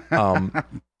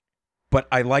 But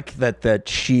I like that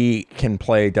she can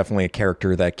play definitely a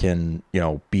character that can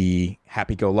be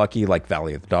happy-go-lucky, like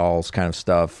Valley of the Dolls kind of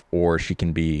stuff, or she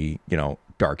can be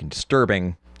dark and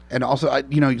disturbing. And also,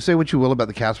 you say what you will about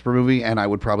the Casper movie, and I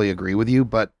would probably agree with you,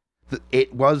 but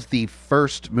it was the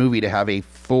first movie to have a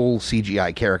full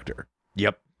CGI character.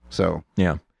 Yep. So,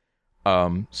 Yeah.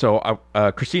 So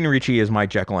Christina Ricci is my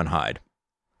Jekyll and Hyde.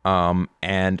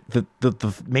 And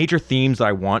the major themes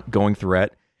I want going through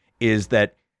it is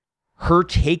that her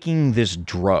taking this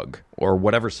drug or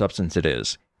whatever substance it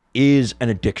is an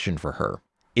addiction for her.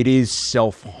 It is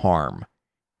self-harm.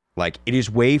 Like, it is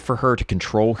way for her to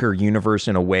control her universe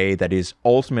in a way that is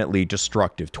ultimately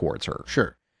destructive towards her.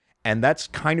 sure. And that's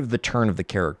kind of the turn of the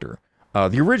character.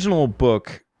 The original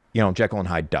book, Jekyll and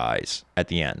Hyde dies at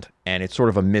the end, and it's sort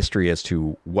of a mystery as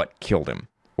to what killed him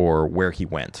or where he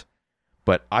went.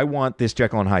 But I want this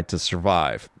Jekyll and Hyde to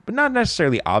survive, but not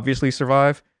necessarily obviously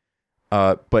survive,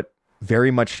 but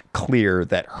very much clear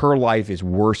that her life is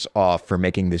worse off for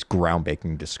making this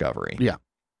groundbreaking discovery. Yeah.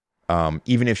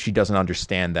 Even if she doesn't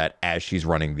understand that as she's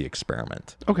running the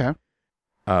experiment. Okay.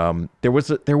 There was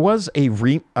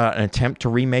an attempt to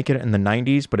remake it in the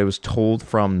 90s, but it was told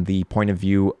from the point of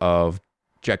view of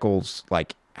Jekyll's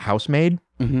housemaid.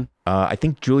 Mm-hmm. I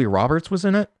think Julia Roberts was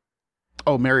in it.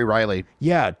 Oh, Mary Riley.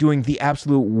 Yeah, doing the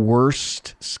absolute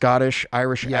worst Scottish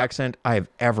Irish Yeah. accent I have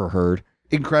ever heard.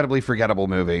 Incredibly forgettable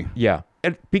movie. Yeah.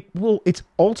 It's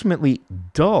ultimately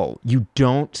dull. You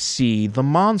don't see the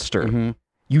monster. Mm-hmm.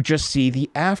 You just see the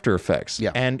after effects.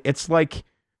 Yeah. And it's like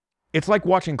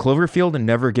watching Cloverfield and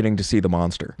never getting to see the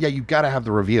monster. Yeah, you've got to have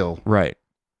the reveal. Right.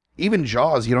 Even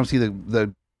Jaws, you don't see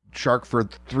the shark for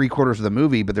 3/4 of the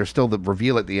movie, but there's still the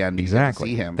reveal at the end. You get to Exactly.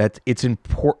 see him. It's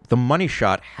important. The money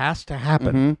shot has to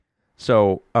happen. Mhm.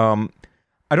 So,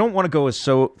 I don't want to go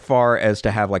so far as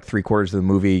to have 3/4 of the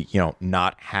movie,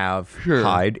 not have Sure.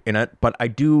 Hyde in it, but I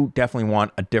do definitely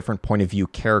want a different point of view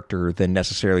character than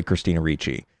necessarily Christina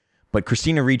Ricci. But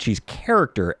Christina Ricci's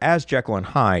character as Jekyll and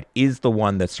Hyde is the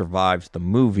one that survives the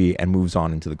movie and moves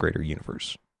on into the greater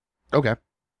universe. Okay.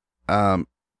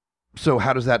 So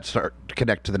how does that start to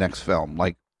connect to the next film?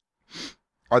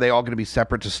 Are they all going to be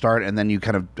separate to start, and then you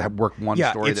kind of work one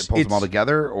story that pulls them all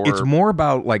together? Or It's more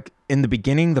about in the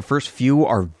beginning, the first few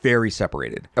are very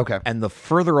separated. okay, And the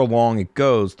further along it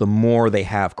goes, the more they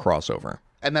have crossover.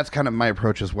 and that's kind of my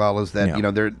approach as well. Is that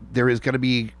Yeah. there is going to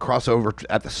be crossover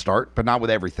at the start, but not with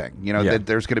everything. Yeah.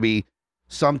 There's going to be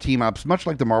some team ups, much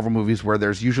like the Marvel movies, where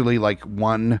there's usually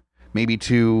one, maybe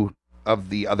two of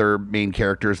the other main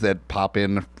characters that pop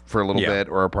in for a little Yeah. bit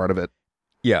or are part of it.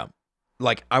 Yeah.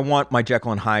 I want my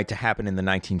Jekyll and Hyde to happen in the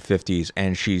 1950s,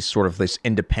 and she's sort of this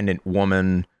independent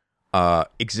woman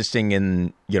existing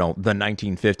in, the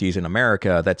 1950s in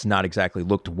America that's not exactly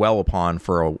looked well upon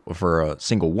for a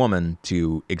single woman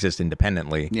to exist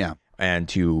independently. Yeah. And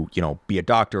to, be a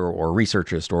doctor or a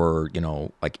researchist or,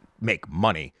 make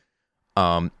money.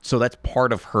 So that's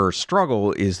part of her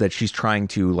struggle, is that she's trying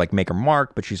to make her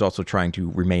mark, but she's also trying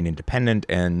to remain independent.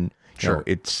 And you know, Sure.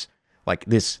 it's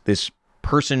this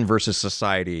person versus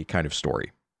society kind of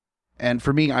story. And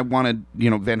for me, I wanted,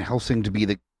 Van Helsing to be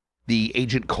the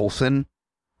Agent Coulson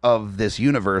of this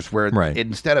universe, where Right.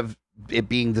 instead of it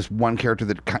being this one character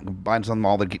that binds them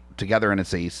all together and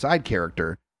it's a side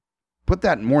character, put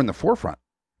that more in the forefront.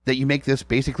 That you make this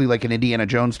basically like an Indiana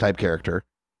Jones type character,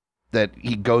 that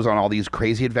he goes on all these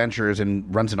crazy adventures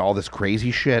and runs into all this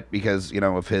crazy shit because,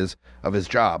 of his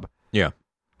job. Yeah.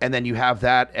 And then you have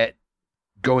that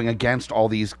going against all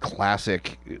these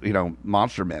classic,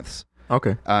 monster myths.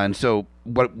 Okay. And so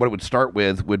what it would start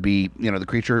with would be, the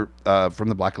creature from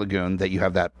the Black Lagoon that you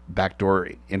have that backdoor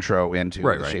intro into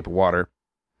Right, The right. Shape of Water.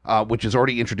 which is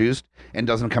already introduced and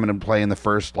doesn't come into play in the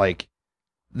first, like,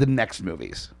 the next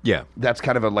movies. Yeah. That's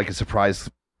kind of a surprise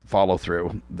follow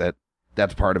through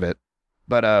that's part of it.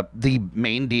 But the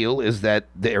main deal is that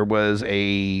there was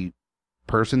a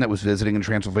person that was visiting in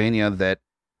Transylvania that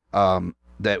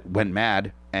went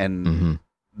mad, and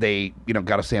they,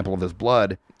 got a sample of his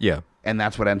blood. Yeah. And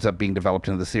that's what ends up being developed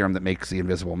into the serum that makes the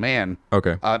Invisible Man.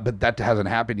 Okay. But that hasn't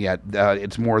happened yet.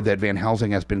 It's more that Van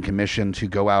Helsing has been commissioned to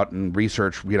go out and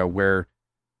research, where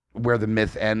the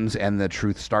myth ends and the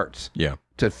truth starts. Yeah.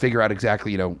 To figure out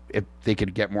exactly, if they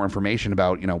could get more information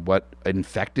about, what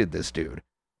infected this dude.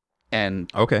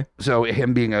 And okay. So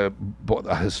him being a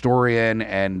historian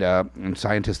and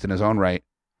scientist in his own right,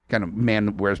 kind of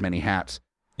man wears many hats.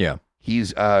 Yeah.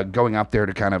 He's going out there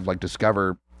to kind of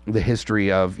discover the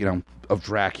history of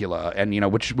Dracula,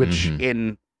 and which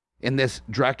in this,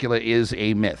 Dracula is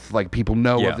a myth. Like, people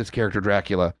know of this character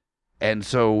Dracula, and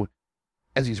so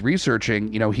as he's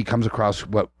researching, he comes across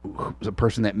a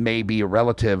person that may be a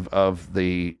relative of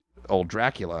the old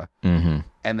Dracula,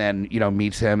 and then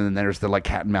meets him, and then there's the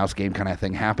cat and mouse game kind of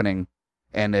thing happening,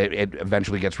 and it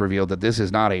eventually gets revealed that this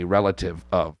is not a relative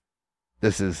of.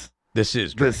 This is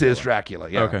Dracula.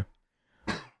 Yeah. Okay.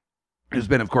 Who's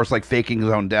been, of course, faking his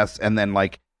own deaths and then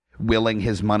willing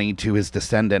his money to his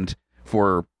descendant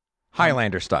for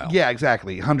Highlander style. Yeah,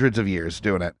 exactly. Hundreds of years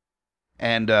doing it.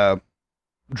 And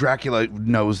Dracula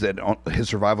knows that his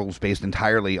survival was based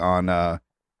entirely on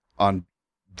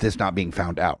this not being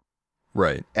found out.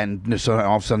 Right. And so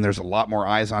all of a sudden there's a lot more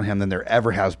eyes on him than there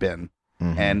ever has been.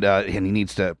 And he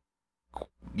needs to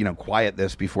quiet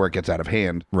this before it gets out of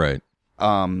hand. Right.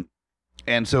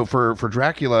 And so for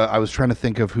Dracula, I was trying to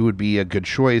think of who would be a good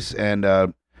choice, and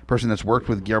a person that's worked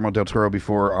with Guillermo del Toro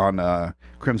before on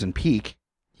Crimson Peak.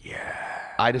 Yeah.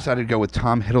 I decided to go with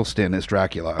Tom Hiddleston as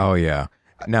Dracula. Oh, yeah.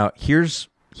 Now, here's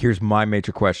my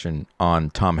major question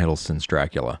on Tom Hiddleston's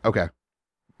Dracula. Okay.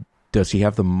 Does he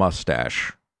have the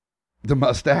mustache? The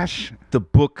mustache? The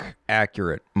book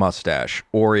accurate mustache,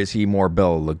 or is he more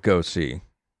Bela Lugosi?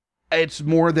 It's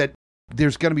more that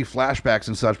there's going to be flashbacks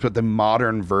and such, but the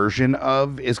modern version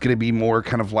of is going to be more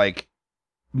kind of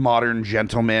modern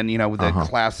gentleman, with a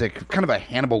classic, kind of a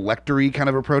Hannibal Lecter-y kind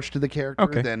of approach to the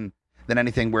character than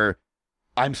anything where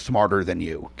I'm smarter than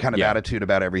you kind of attitude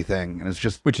about everything. And it's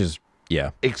just... Which is,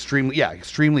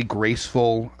 extremely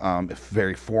graceful,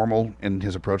 very formal in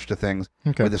his approach to things,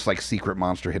 with this secret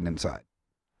monster hidden inside.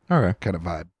 Okay. Kind of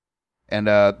vibe. And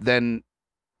then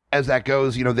as that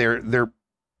goes,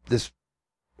 this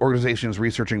organization is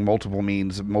researching multiple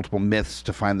myths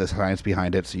to find the science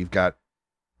behind it. So you've got,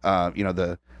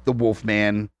 the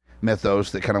Wolfman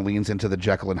mythos that kind of leans into the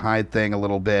Jekyll and Hyde thing a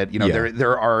little bit.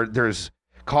 There's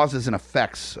causes and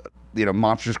effects.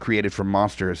 Monsters created from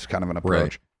monsters, kind of an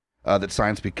approach that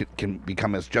science can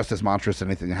become just as monstrous as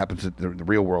anything that happens in the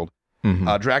real world.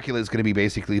 Dracula is going to be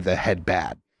basically the head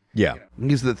bad. Yeah,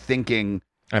 he's the thinking,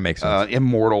 that makes sense,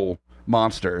 immortal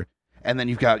monster. And then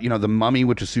you've got, the Mummy,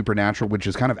 which is supernatural, which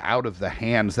is kind of out of the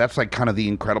hands. That's kind of the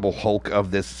Incredible Hulk of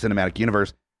this cinematic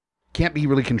universe. Can't be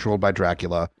really controlled by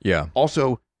Dracula. Yeah.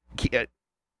 Also,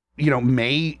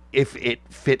 may, if it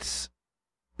fits,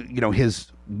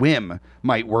 his whim,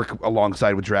 might work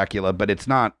alongside with Dracula, but it's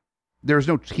not, there's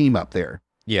no team up there.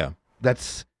 Yeah.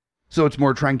 So it's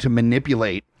more trying to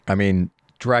manipulate. I mean,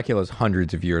 Dracula's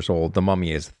hundreds of years old. The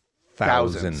Mummy is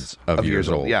thousands of years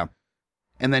old. Yeah.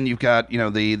 And then you've got,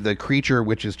 the creature,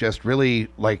 which is just really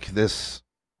this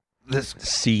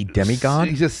sea demigod?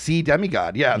 He's a sea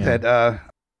demigod, that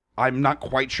I'm not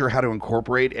quite sure how to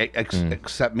incorporate,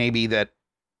 except maybe that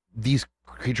these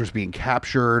creatures being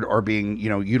captured or being,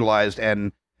 utilized,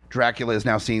 and Dracula is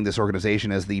now seeing this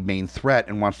organization as the main threat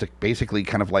and wants to basically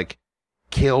kind of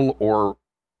kill or,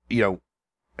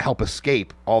 help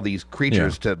escape all these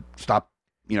creatures to stop,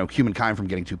 humankind from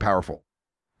getting too powerful.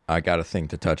 I got a thing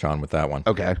to touch on with that one.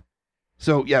 Okay.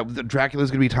 So, Dracula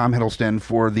is going to be Tom Hiddleston.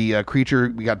 For the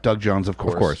creature, we got Doug Jones, of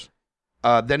course. Of course.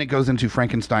 Then it goes into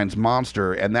Frankenstein's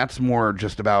monster, and that's more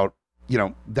just about,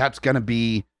 that's going to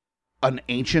be an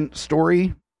ancient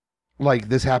story.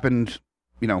 This happened,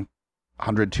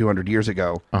 100, 200 years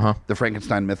ago, the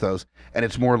Frankenstein mythos. And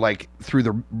it's more through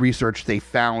the research, they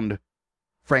found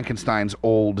Frankenstein's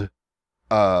old,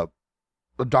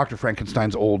 Dr.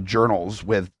 Frankenstein's old journals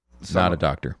with... Not a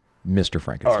doctor. Mr.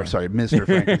 Frankenstein. Oh, sorry, Mr.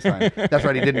 Frankenstein. That's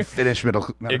right, he didn't finish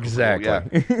medical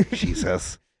exactly. School. Yeah.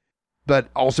 Jesus. But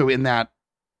also in that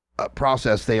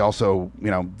process, they also,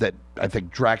 that I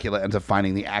think Dracula ends up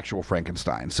finding the actual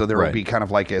Frankenstein. So there will be kind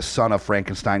of a son of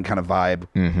Frankenstein kind of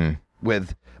vibe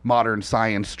with, modern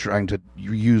science trying to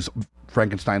use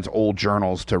Frankenstein's old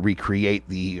journals to recreate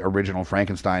the original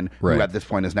Frankenstein, Right. who at this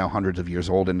point is now hundreds of years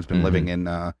old and has been living in,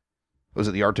 was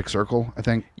it the Arctic Circle, I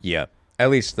think? Yeah. At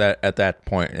least that at that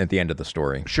point, at the end of the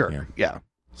story. Sure. Yeah.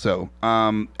 So,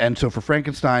 and so for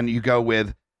Frankenstein, you go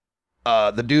with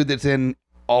the dude that's in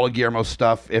all of Guillermo's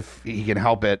stuff, if he can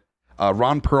help it,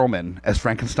 Ron Perlman as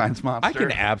Frankenstein's monster. I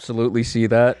can absolutely see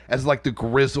that. As like the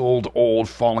grizzled, old,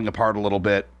 falling apart a little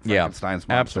bit Frankenstein's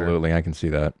monster. Absolutely. I can see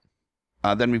that.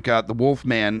 Then we've got the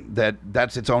Wolfman.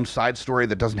 That's its own side story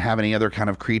that doesn't have any other kind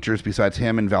of creatures besides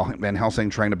him and Van Helsing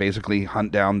trying to basically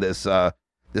hunt down this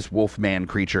Wolfman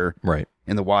creature Right.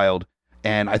 in the wild.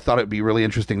 And I thought it'd be really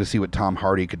interesting to see what Tom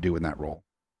Hardy could do in that role.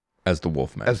 As the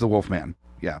Wolfman. As the Wolfman,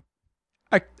 yeah.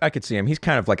 I could see him. He's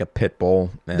kind of like a pit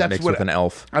bull mixed with an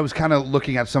elf. I was kind of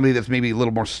looking at somebody that's maybe a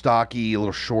little more stocky, a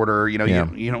little shorter. You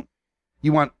know,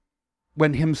 you want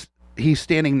when he's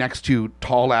standing next to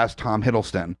tall ass Tom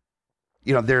Hiddleston.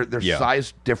 You know, their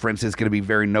size difference is going to be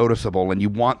very noticeable, and you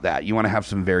want that. You want to have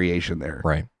some variation there,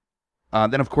 Right.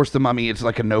 Then of course the Mummy. It's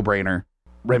like a no brainer.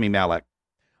 Rami Malek.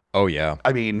 Oh yeah.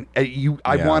 I mean,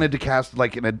 I wanted to cast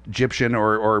like an Egyptian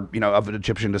or of an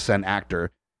Egyptian descent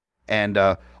actor. And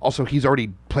also, he's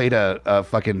already played a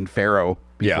fucking pharaoh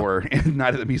before in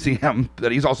Night at the Museum.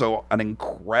 But he's also an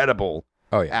incredible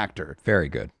actor. Very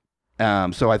good.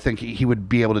 So I think he would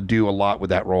be able to do a lot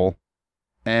with that role.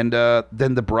 And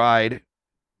then the Bride,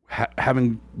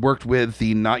 having worked with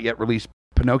the not yet released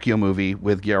Pinocchio movie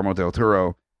with Guillermo del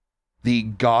Toro, the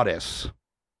goddess,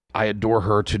 I adore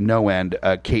her to no end,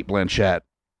 Cate Blanchett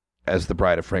as the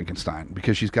Bride of Frankenstein,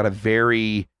 because she's got a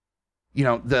very...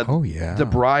 the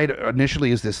Bride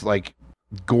initially is this like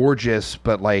gorgeous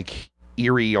but like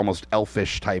eerie, almost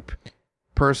elfish type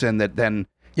person that then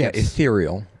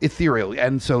ethereal,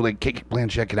 and so like Cate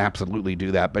Blanchett can absolutely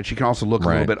do that, but she can also look a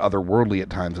little bit otherworldly at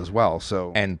times as well.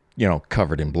 So and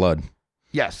covered in blood.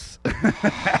 Yes,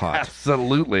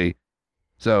 absolutely.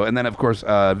 So and then of course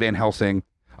Van Helsing,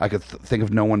 I could think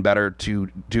of no one better to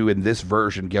do in this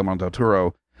version, Guillermo del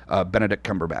Toro, Benedict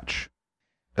Cumberbatch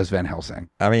as Van Helsing.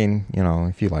 I mean,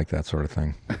 if you like that sort of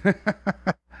thing.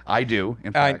 I do.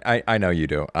 In fact. I know you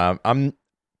do.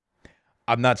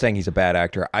 I'm not saying he's a bad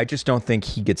actor. I just don't think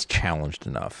he gets challenged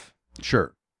enough.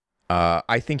 Sure.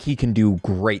 I think he can do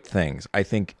great things. I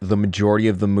think the majority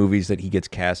of the movies that he gets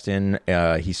cast in,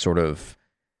 he's sort of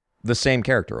the same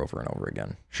character over and over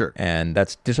again. Sure. And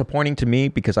that's disappointing to me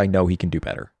because I know he can do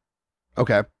better.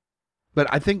 Okay. But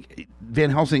I think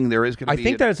Van Helsing, there is going to be... I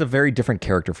think that is a very different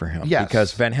character for him. Yes.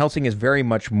 Because Van Helsing is very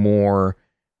much more...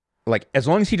 Like, as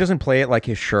long as he doesn't play it like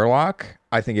his Sherlock,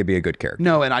 I think it'd be a good character.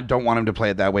 No, and I don't want him to play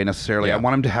it that way necessarily. Yeah. I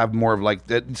want him to have more of like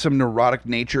some neurotic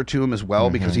nature to him as well,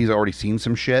 because he's already seen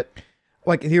some shit.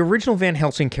 Like, the original Van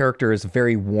Helsing character is a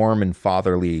very warm and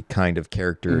fatherly kind of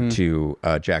character to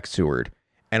Jack Seward.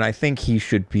 And I think he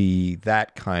should be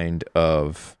that kind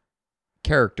of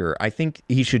character. I think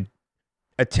he should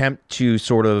attempt to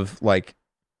sort of like,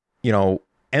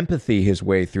 empathy his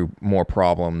way through more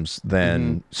problems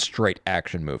than straight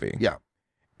action movie. Yeah.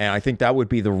 And I think that would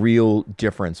be the real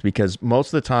difference, because most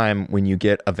of the time when you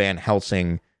get a Van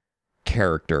Helsing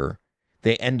character,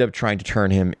 they end up trying to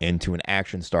turn him into an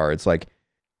action star. It's like,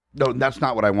 no, that's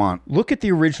not what I want. Look at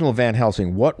the original Van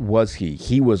Helsing. What was he?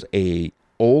 He was a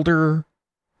older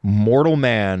mortal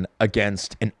man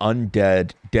against an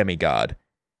undead demigod.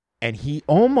 And he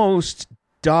almost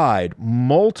died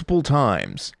multiple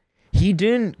times. He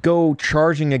didn't go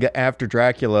charging after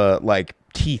Dracula like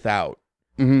teeth out.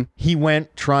 He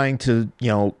went trying to,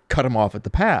 cut him off at the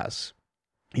pass.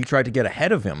 He tried to get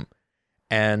ahead of him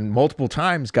and multiple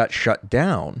times got shut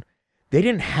down.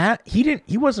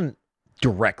 He wasn't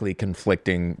directly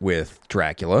conflicting with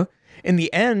Dracula. In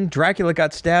the end, Dracula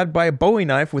got stabbed by a Bowie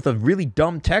knife with a really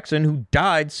dumb Texan who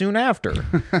died soon after.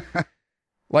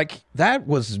 Like, that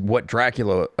was what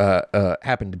Dracula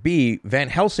happened to be. Van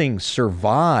Helsing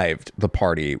survived the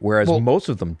party, whereas most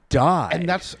of them died.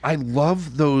 And I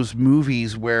love those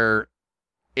movies where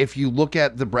if you look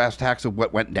at the brass tacks of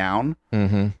what went down,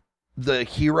 the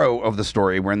hero of the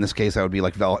story, where in this case I would be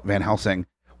like Van Helsing,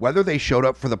 whether they showed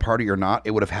up for the party or not,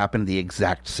 it would have happened the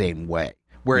exact same way.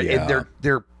 Where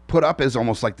they're put up as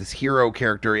almost like this hero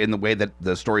character in the way that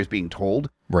the story is being told.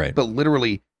 Right. But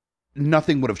literally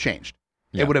nothing would have changed.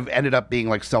 Yeah. It would have ended up being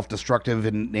like self-destructive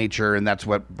in nature, and that's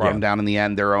what brought them down in the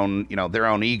end. Their own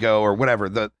ego or whatever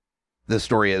the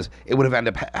story is. It would have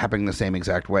ended up happening the same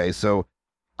exact way. So,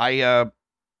 I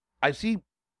see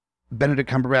Benedict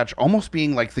Cumberbatch almost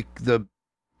being like the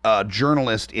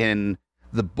journalist in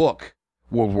the book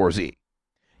World War Z,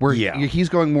 where he's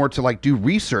going more to like do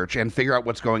research and figure out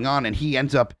what's going on, and he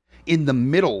ends up in the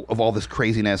middle of all this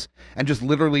craziness, and just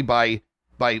literally by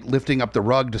lifting up the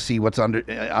rug to see what's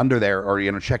under there,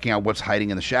 or checking out what's hiding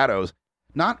in the shadows,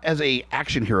 not as a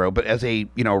action hero, but as a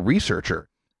researcher.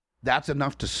 That's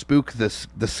enough to spook the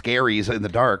scaries in the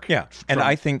dark. Yeah, and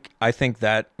I think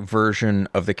that version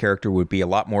of the character would be a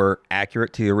lot more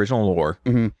accurate to the original lore,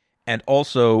 and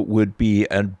also would be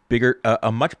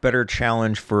a much better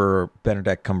challenge for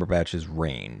Benedict Cumberbatch's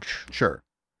range. Sure.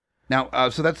 Now,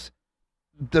 so that's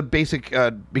the basic,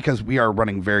 because we are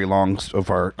running very long so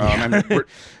far.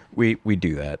 We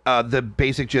do that. The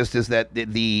basic gist is that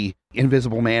the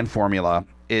Invisible Man formula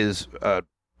is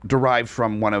derived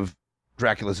from one of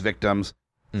Dracula's victims.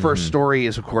 First story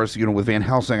is, of course, with Van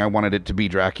Helsing, I wanted it to be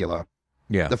Dracula.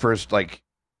 Yeah. The first,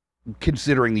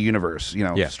 considering the universe,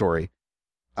 story.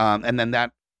 And then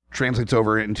that translates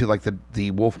over into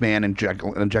the Wolfman and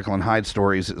Jekyll and Hyde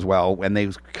stories as well, and they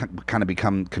kind of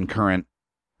become concurrent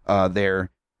there.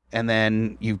 And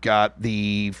then you've got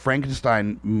the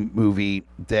Frankenstein movie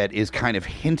that is kind of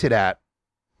hinted at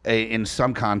in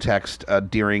some context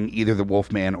during either the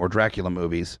Wolfman or Dracula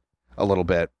movies a little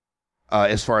bit,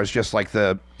 as far as just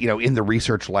the in the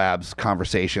research labs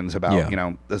conversations about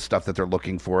the stuff that they're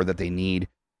looking for, that they need.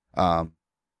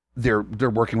 They're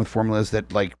working with formulas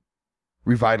that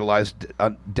revitalized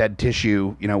dead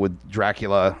tissue, with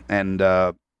Dracula, and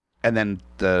then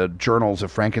the journals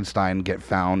of Frankenstein get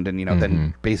found, and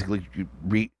then basically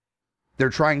they're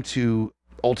trying to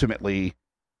ultimately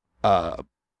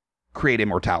create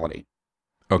immortality.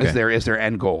 Okay, is their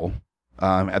end goal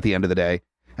at the end of the day.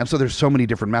 And so there's so many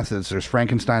different methods. There's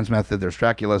Frankenstein's method. There's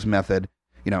Dracula's method.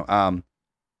 They have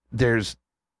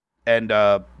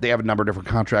a number of different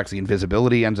contracts. The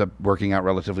invisibility ends up working out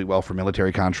relatively well for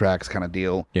military contracts, kind of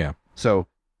deal. Yeah. So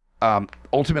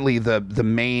ultimately, the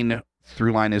main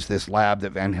through line is this lab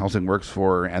that Van Helsing works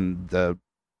for, and the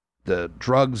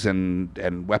drugs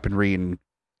and weaponry and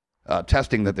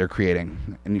testing that they're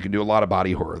creating. And you can do a lot of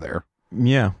body horror there.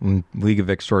 Yeah, League of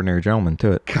Extraordinary Gentlemen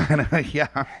to it. Kind of, yeah.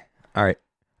 All right.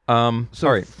 So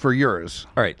all right. For yours.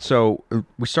 All right. So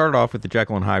we started off with the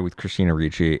Jekyll and Hyde with Christina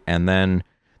Ricci, and then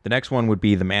the next one would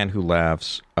be The Man Who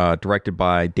Laughs, directed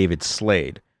by David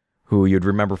Slade, who you'd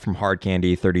remember from Hard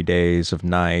Candy, 30 Days of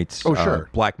Night. Oh, sure.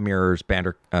 Black Mirror's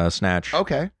Bandersnatch.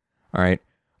 Okay. All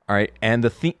right. And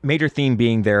the major theme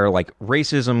being there,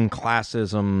 racism,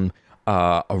 classism,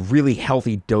 a really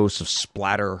healthy dose of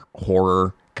splatter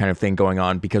horror kind of thing going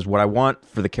on, because what I want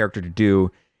for the character to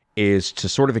do is to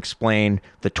sort of explain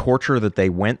the torture that they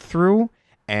went through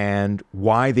and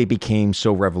why they became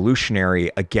so revolutionary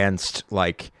against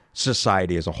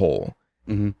society as a whole.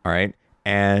 All right.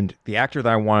 And the actor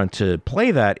that I wanted to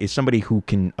play that is somebody who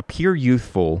can appear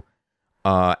youthful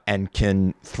and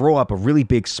can throw up a really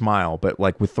big smile, but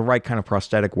with the right kind of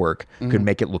prosthetic work could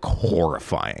make it look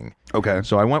horrifying. Okay.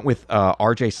 So I went with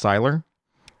R.J. Cyler.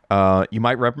 You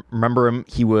might remember him.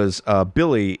 He was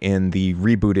Billy in the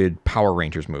rebooted Power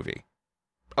Rangers movie.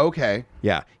 Okay.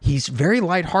 Yeah, he's very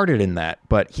lighthearted in that,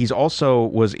 but he's also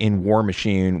was in War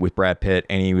Machine with Brad Pitt,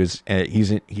 and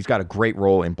he's got a great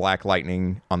role in Black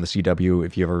Lightning on the CW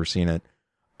if you've ever seen it.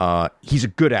 He's a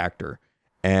good actor,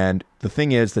 and the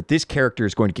thing is that this character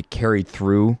is going to get carried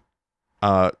through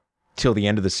till the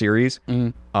end of the series.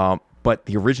 But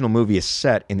the original movie is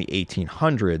set in the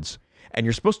 1800s. And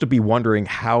you're supposed to be wondering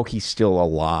how he's still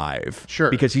alive. Sure.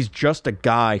 Because he's just a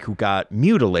guy who got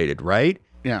mutilated, right?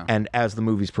 Yeah. And as the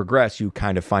movies progress, you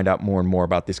kind of find out more and more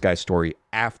about this guy's story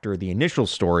after the initial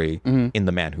story in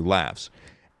The Man Who Laughs.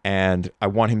 And I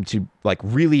want him to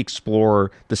really explore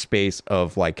the space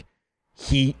of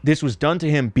this was done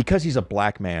to him because he's a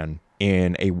black man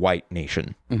in a white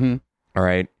nation. All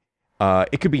right.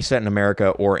 It could be set in America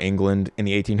or England in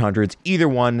the 1800s. Either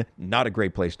one, not a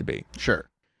great place to be. Sure.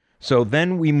 So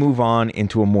then we move on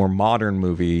into a more modern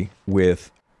movie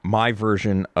with my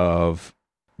version of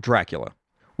Dracula,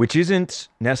 which isn't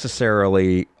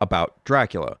necessarily about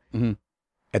Dracula.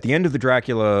 At the end of the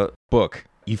Dracula book,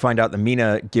 you find out that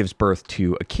Mina gives birth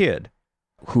to a kid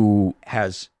who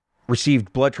has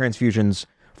received blood transfusions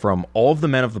from all of the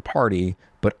men of the party,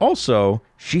 but also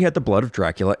she had the blood of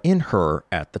Dracula in her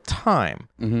at the time.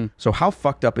 So how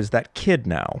fucked up is that kid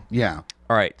now? Yeah.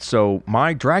 All right, so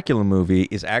my Dracula movie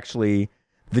is actually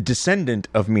the descendant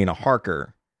of Mina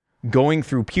Harker going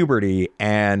through puberty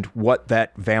and what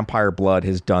that vampire blood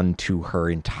has done to her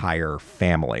entire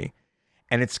family.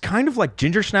 And it's kind of like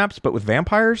Ginger Snaps, but with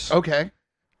vampires. Okay.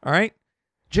 All right.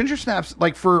 Ginger Snaps,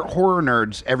 for horror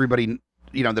nerds, everybody,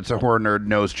 that's a horror nerd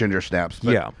knows Ginger Snaps.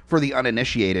 But yeah. For the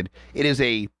uninitiated, it is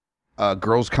a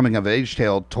girl's coming of age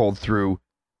tale told through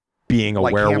being a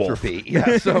werewolf. lycanthropy.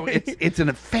 Yeah, so it's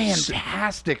a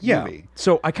fantastic movie.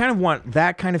 So I kind of want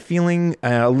that kind of feeling,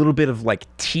 a little bit of like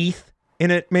teeth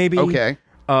in it, maybe. Okay.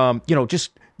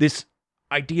 Just this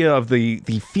idea of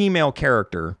the female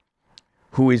character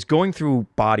who is going through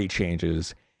body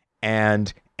changes,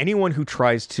 and anyone who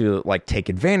tries to like take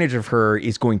advantage of her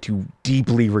is going to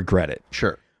deeply regret it.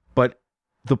 Sure. But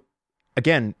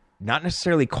again, not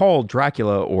necessarily called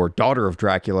Dracula or daughter of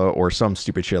Dracula or some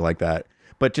stupid shit like that,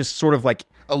 but just sort of like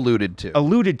alluded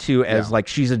to as like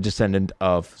she's a descendant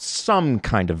of some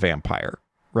kind of vampire,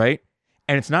 right?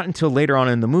 And it's not until later on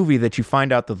in the movie that you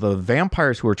find out that the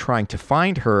vampires who are trying to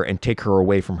find her and take her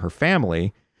away from her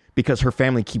family, because her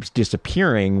family keeps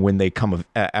disappearing when they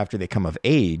after they come of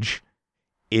age,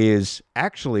 is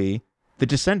actually the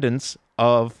descendants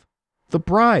of the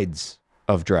brides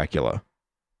of Dracula.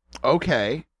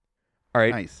 Okay. All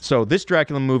right. Nice. So this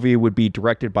Dracula movie would be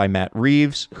directed by Matt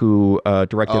Reeves, who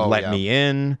directed Let Me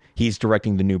In. He's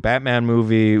directing the new Batman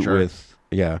movie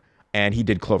and he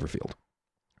did Cloverfield.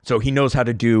 So he knows how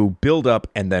to do build up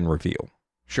and then reveal.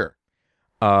 Sure.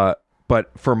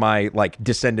 But for my like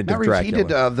descendant Matt of Reeves, Dracula, he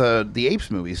did the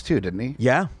Apes movies too, didn't he?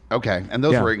 Yeah. Okay, and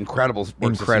those were incredible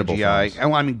works of CGI. films.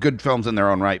 And, I mean, good films in their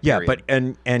own right. Yeah, period.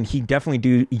 but and he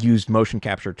definitely used motion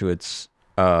capture to its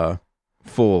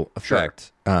full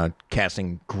effect,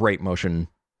 casting great motion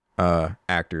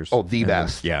actors. Oh, the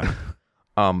best. Yeah.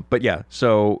 But yeah,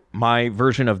 so my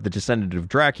version of the descendant of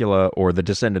Dracula, or the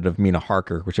descendant of Mina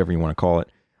Harker, whichever you want to call it,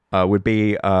 would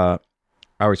be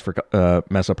I always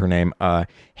mess up her name.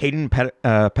 Hayden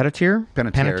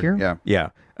Panettiere. Yeah.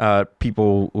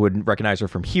 People would recognize her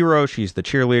from Hero. She's the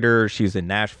cheerleader. She's in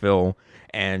Nashville,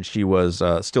 and she was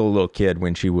still a little kid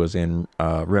when she was in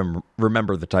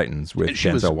Remember the Titans with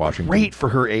Denzel Washington. Great for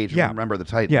her age. Yeah. Remember the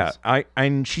Titans. Yeah.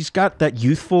 And she's got that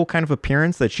youthful kind of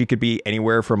appearance that she could be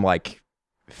anywhere from like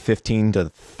 15 to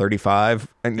 35.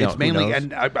 And, it's mainly,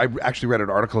 and I actually read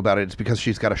an article about it. It's because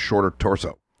she's got a shorter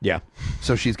torso. Yeah.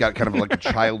 So she's got kind of like a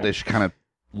childish kind of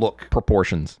look.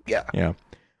 Proportions. Yeah. Yeah.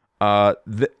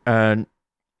 And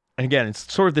again,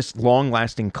 it's sort of this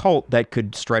long-lasting cult that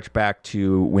could stretch back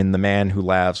to when The Man Who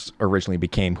Laughs originally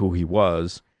became who he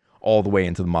was, all the way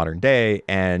into the modern day,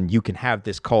 and you can have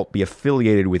this cult be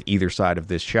affiliated with either side of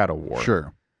this shadow war.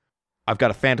 Sure. I've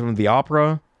got a Phantom of the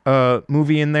Opera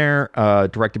movie in there,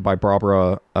 directed by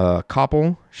Barbara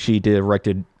Koppel. She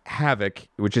directed Havoc,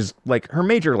 which is like her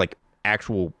major like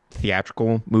actual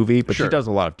theatrical movie, but she does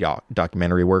a lot of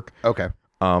documentary work. Okay.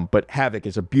 But Havoc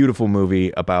is a beautiful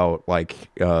movie about like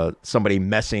somebody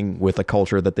messing with a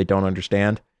culture that they don't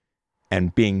understand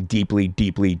and being deeply,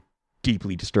 deeply,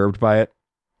 deeply disturbed by it.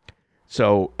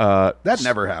 So that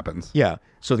never happens. Yeah.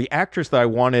 So the actress that I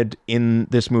wanted in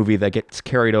this movie that gets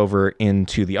carried over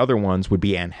into the other ones would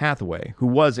be Anne Hathaway, who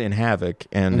was in Havoc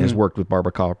and has worked with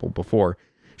Barbara Koppel before.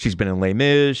 She's been in Les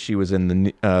Mis. She was in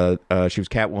she was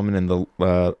Catwoman in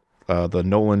the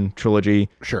Nolan trilogy.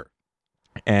 Sure.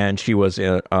 And she was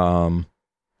in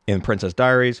Princess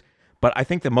Diaries. But I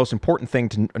think the most important thing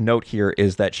to note here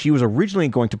is that she was originally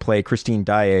going to play Christine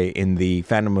Daae in the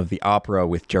Phantom of the Opera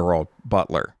with Gerald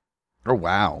Butler. Oh,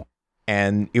 wow.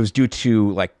 And it was due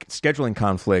to like scheduling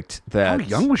conflict. That how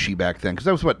young was she back then? Because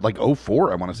that was what, like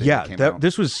 2004, I want to say. Yeah,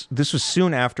 this was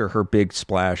soon after her big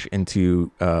splash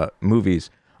into movies.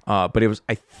 But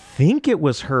I think it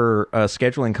was her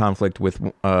scheduling conflict with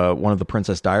one of the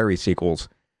Princess Diaries sequels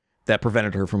that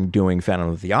prevented her from doing Phantom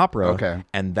of the Opera. Okay.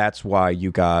 And that's why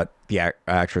you got the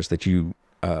actress that you,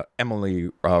 Emily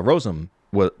Rossum,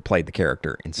 played the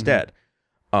character instead.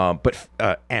 But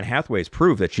Anne Hathaway's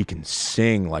proved that she can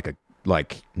sing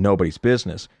like nobody's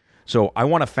business. So I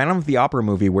want a Phantom of the Opera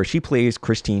movie where she plays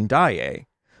Christine Daae.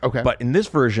 Okay. But in this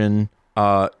version,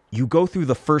 you go through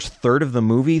the first third of the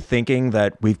movie thinking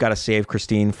that we've got to save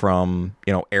Christine from,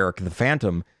 Eric the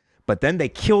Phantom. But then they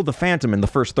kill the Phantom in the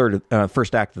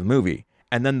first act of the movie.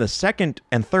 And then the second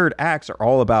and third acts are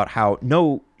all about how,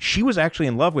 no, she was actually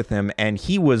in love with him and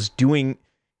he was doing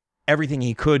everything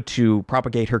he could to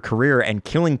propagate her career and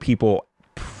killing people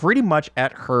pretty much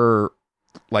at her,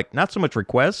 like, not so much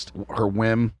request. Her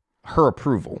whim. Her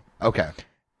approval. Okay.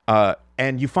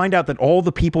 And you find out that all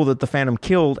the people that the Phantom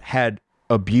killed had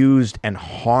abused and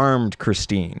harmed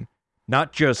Christine.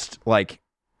 Not just, like,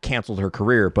 canceled her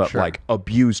career, but like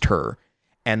abused her.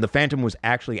 And the Phantom was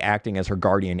actually acting as her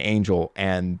guardian angel,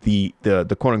 and the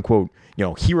quote unquote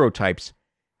hero types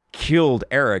killed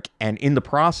Eric, and in the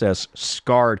process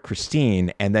scarred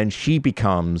Christine, and then she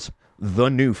becomes the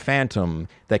new Phantom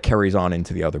that carries on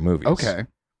into the other movies. Okay.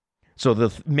 So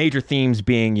the major themes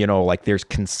being like there's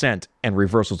consent and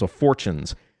reversals of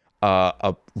fortunes.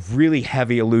 a really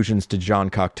heavy allusions to Jean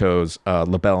Cocteau's La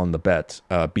Belle and the Bête,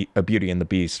 Beauty and the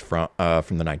Beast from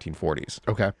the 1940s.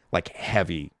 Okay. Like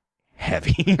heavy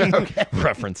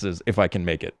references, if I can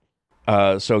make it.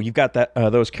 So you've got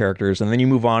those characters, and then you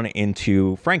move on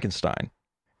into Frankenstein.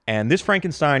 And this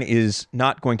Frankenstein is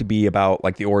not going to be about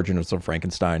like the origins of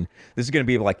Frankenstein. This is going to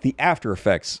be like the after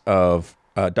effects of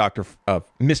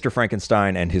Mr.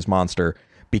 Frankenstein and his monster,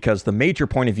 because the major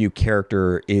point of view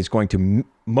character is going to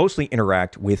mostly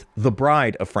interact with the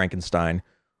bride of Frankenstein,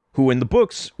 who in the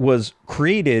books was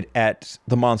created at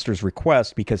the monster's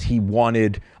request because he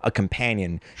wanted a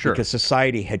companion. Sure. Because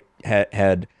society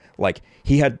had like,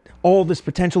 he had all this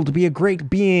potential to be a great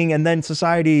being, and then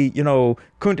society,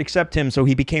 couldn't accept him, so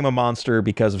he became a monster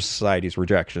because of society's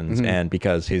rejections and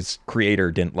because his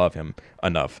creator didn't love him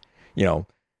enough.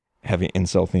 Heavy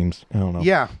incel themes. I don't know.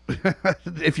 Yeah.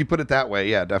 If you put it that way,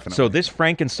 yeah, definitely. So this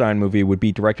Frankenstein movie would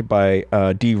be directed by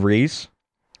Dee Rees.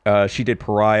 She did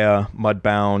Pariah,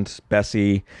 Mudbound,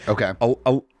 Bessie. Okay.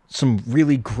 Some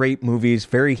really great movies,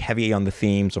 very heavy on the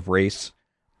themes of race,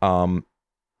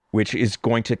 which is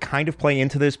going to kind of play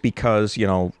into this because,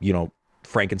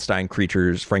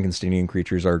 Frankensteinian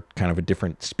creatures are kind of a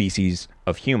different species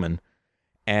of human.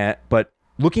 But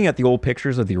looking at the old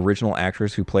pictures of the original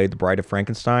actress who played the Bride of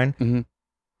Frankenstein,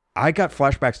 I got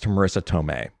flashbacks to Marissa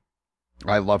Tomei.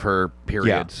 I love her,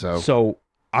 period. Yeah. So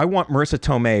I want Marissa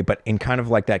Tomei, but in kind of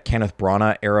like that Kenneth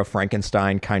Branagh era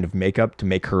Frankenstein kind of makeup to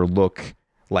make her look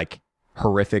like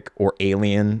horrific or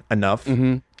alien enough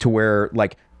to where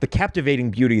like the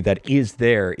captivating beauty that is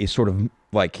there is sort of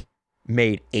like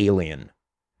made alien.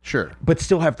 Sure. But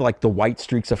still have like the white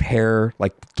streaks of hair,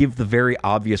 like give the very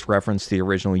obvious reference to the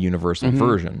original Universal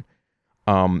version.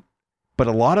 But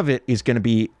a lot of it is going to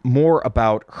be more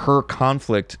about her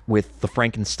conflict with the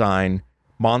Frankenstein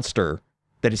monster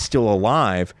that is still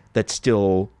alive, that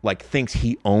still like thinks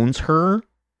he owns her.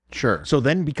 Sure. So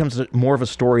then becomes more of a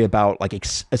story about like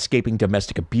escaping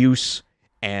domestic abuse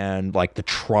and like the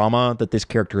trauma that this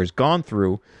character has gone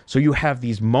through. So you have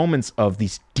these moments of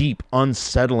these deep,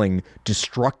 unsettling,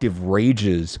 destructive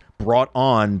rages brought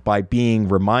on by being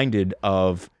reminded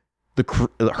of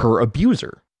her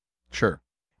abuser. Sure.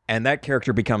 And that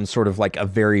character becomes sort of like a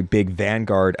very big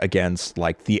vanguard against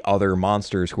like the other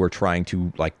monsters who are trying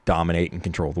to like dominate and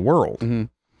control the world.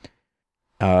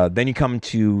 Then you come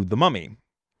to The Mummy,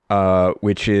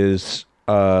 which is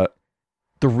the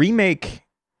remake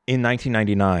in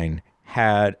 1999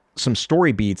 had some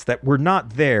story beats that were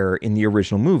not there in the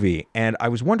original movie. And I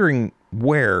was wondering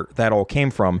where that all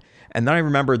came from. And then I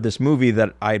remembered this movie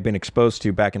that I had been exposed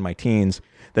to back in my teens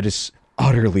that is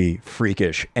utterly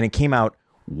freakish. And it came out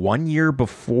 1 year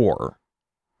before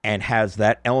and has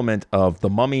that element of the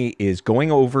mummy is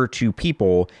going over to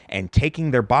people and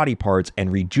taking their body parts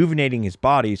and rejuvenating his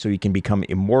body so he can become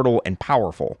immortal and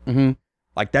powerful.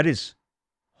 Like that is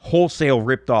wholesale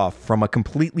ripped off from a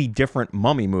completely different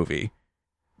Mummy movie.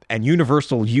 And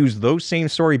Universal used those same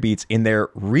story beats in their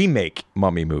remake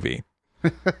Mummy movie.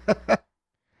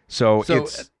 So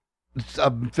it's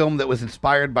a film that was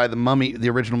inspired by the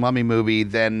original Mummy movie,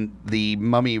 then the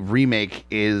Mummy remake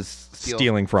is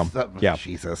stealing from. Yeah.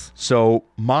 Jesus. So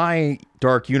my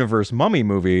Dark Universe Mummy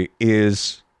movie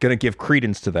is going to give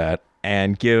credence to that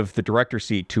and give the director's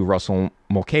seat to Russell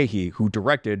Mulcahy, who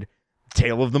directed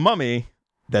Tale of the Mummy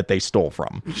that they stole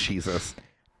from. Jesus.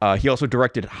 He also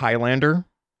directed Highlander,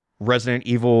 Resident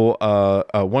Evil,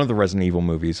 one of the Resident Evil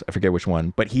movies. I forget which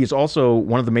one. But he is also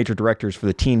one of the major directors for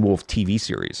the Teen Wolf TV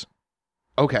series.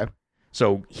 Okay.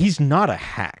 So he's not a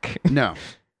hack. No.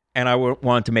 And I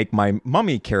wanted to make my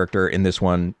Mummy character in this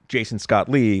one Jason Scott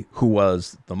Lee, who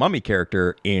was the Mummy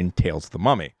character in Tales of the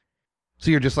Mummy.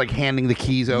 So you're just like handing the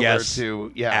keys over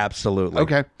to... Yeah. Absolutely.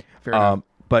 Okay. Fair enough.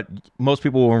 But most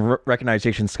people will recognize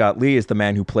Jason Scott Lee as the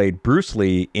man who played Bruce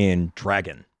Lee in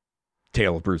Dragon,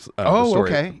 Tale of Bruce. The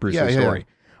story, okay. Bruce Lee's story.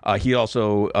 He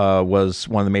also was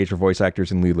one of the major voice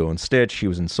actors in Lilo and Stitch. He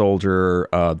was in Soldier,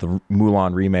 the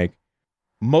Mulan remake.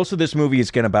 Most of this movie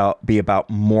is going to be about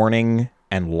mourning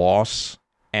and loss,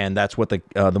 and that's what the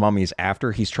Mummy is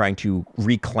after. He's trying to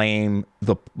reclaim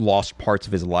the lost parts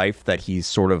of his life that he's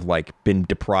sort of like been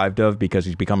deprived of because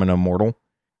he's become an immortal.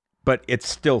 But it's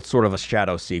still sort of a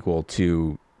shadow sequel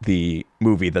to the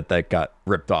movie that got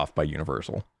ripped off by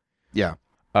Universal. Yeah.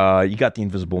 You got The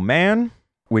Invisible Man,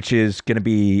 which is going to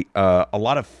be a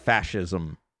lot of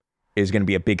fascism is going to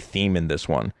be a big theme in this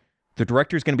one. The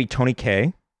director is going to be Tony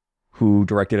Kaye, who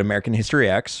directed American History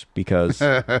X, because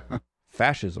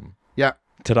fascism. Yeah.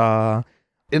 Ta-da.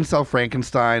 Incel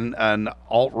Frankenstein, an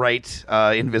alt-right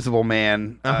Invisible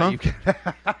Man.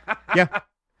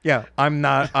 Yeah.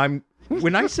 I'm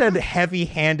when I said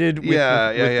heavy-handed with,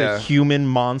 the human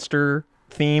monster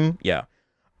theme,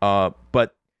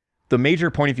 but the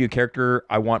major point of view character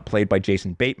I want played by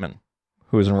Jason Bateman,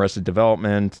 who is in Arrested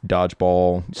Development,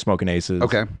 Dodgeball, Smoking Aces.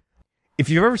 Okay. If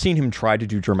you've ever seen him try to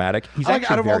do dramatic, he's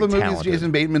actually out of all the movies talented.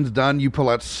 Jason Bateman's done, you pull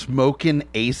out Smoking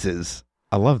Aces.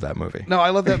 I love that movie. No,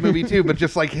 I love that movie too, but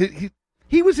just like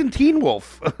he was in Teen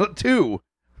Wolf too.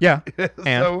 Yeah.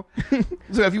 So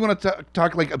if you want to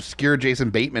talk like obscure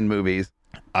Jason Bateman movies,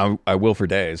 I will for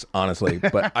days, honestly.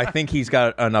 But I think he's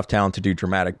got enough talent to do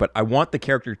dramatic. But I want the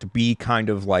character to be kind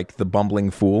of like the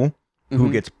bumbling fool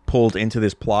who gets pulled into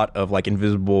this plot of like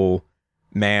Invisible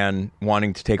Man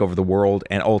wanting to take over the world,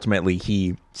 and ultimately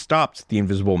he stops the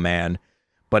Invisible Man.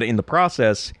 But in the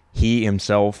process, he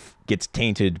himself gets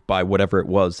tainted by whatever it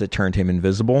was that turned him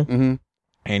invisible.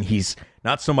 And he's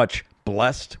not so much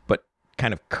blessed, but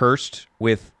kind of cursed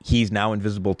with he's now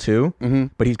invisible too.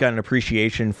 But he's got an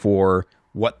appreciation for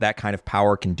what that kind of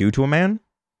power can do to a man.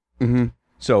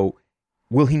 So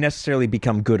will he necessarily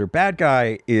become good or bad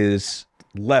guy is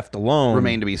left alone.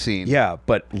 Remain to be seen. Yeah,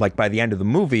 but like by the end of the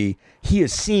movie, he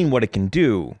has seen what it can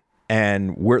do,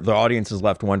 and the audience is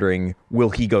left wondering, will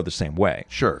he go the same way?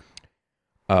 Sure.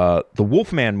 The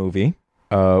Wolfman movie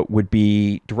would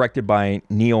be directed by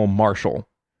Neil Marshall,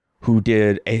 who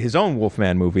did his own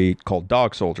Wolfman movie called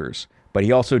Dog Soldiers, but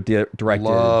he also directed...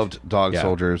 Loved Dog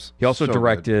Soldiers. He also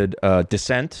directed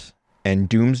Descent and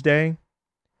Doomsday.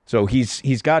 So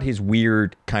he's got his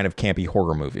weird kind of campy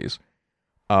horror movies.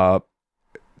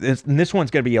 This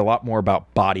one's going to be a lot more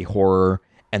about body horror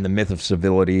and the myth of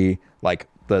civility, like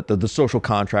the social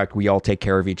contract. We all take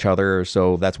care of each other,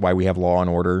 so that's why we have law and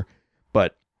order.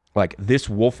 But like this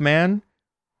Wolfman,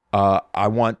 I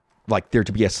want like there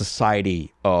to be a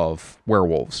society of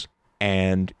werewolves,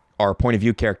 and our point of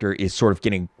view character is sort of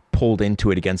getting pulled into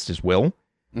it against his will,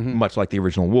 much like the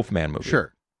original Wolfman movie.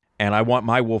 Sure. And I want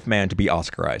my Wolfman to be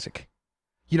Oscar Isaac.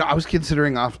 You know, I was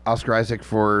considering Oscar Isaac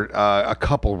for a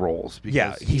couple roles.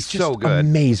 Because he's just so good.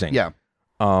 Amazing. Yeah.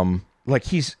 Like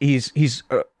he's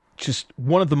just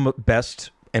one of the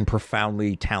best and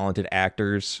profoundly talented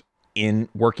actors in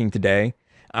working today.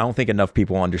 I don't think enough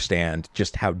people understand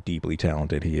just how deeply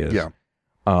talented he is. Yeah.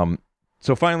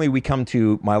 So finally, we come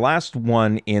to my last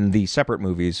one in the separate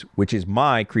movies, which is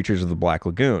my Creatures of the Black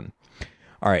Lagoon.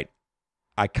 All right.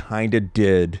 I kind of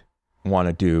did want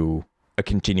to do a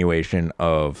continuation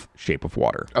of Shape of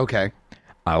Water. Okay.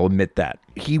 I'll admit that.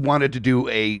 He wanted to do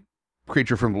a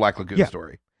Creature from the Black Lagoon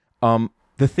story.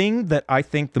 The thing that I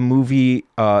think the movie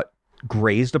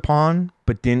grazed upon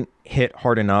but didn't hit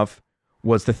hard enough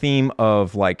was the theme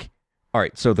of like, all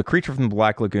right, so the Creature from the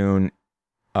Black Lagoon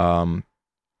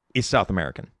is South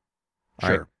American.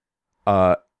 Sure.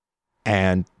 Right?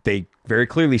 And they very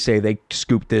clearly say they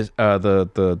scooped this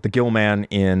the gill man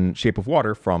in Shape of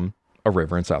Water from a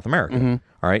river in South America.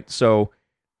 All right. So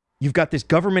you've got this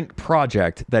government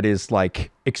project that is like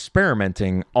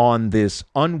experimenting on this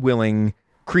unwilling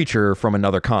creature from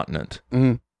another continent.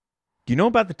 Do you know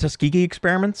about the Tuskegee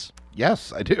experiments?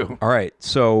 Yes, I do. All right.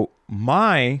 So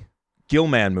my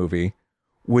Gillman movie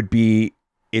would be,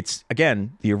 it's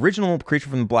again, the original Creature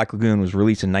from the Black Lagoon was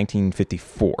released in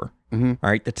 1954. All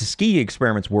right. The Tuskegee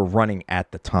experiments were running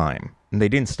at the time, and they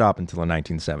didn't stop until the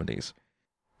 1970s.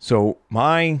 So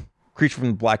my Creature from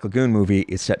the Black Lagoon movie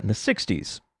is set in the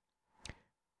 60s.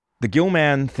 The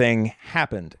Gillman thing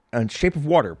happened, and Shape of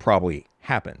Water probably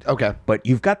happened. Okay. But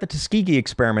you've got the Tuskegee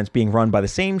experiments being run by the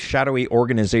same shadowy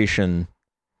organization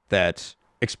that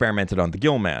experimented on the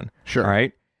Gillman. Sure. All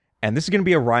right. And this is going to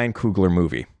be a Ryan Coogler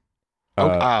movie.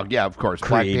 Yeah, of course.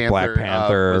 Creed, Black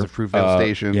Panther. Was a Fruitvale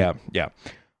Station. Yeah.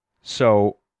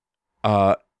 So,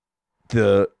 now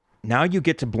you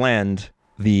get to blend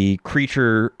the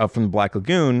creature from the Black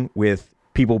Lagoon with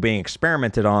people being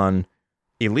experimented on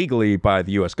illegally by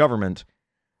the U.S. government.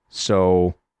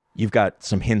 So you've got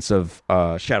some hints of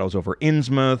Shadows over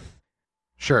Innsmouth.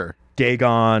 Sure.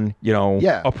 Dagon,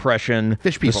 oppression.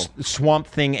 Fish people. The Swamp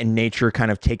Thing and nature kind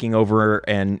of taking over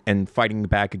and fighting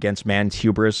back against man's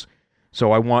hubris.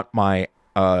 So I want my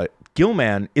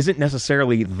Gillman isn't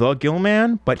necessarily the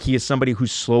Gillman, but he is somebody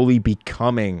who's slowly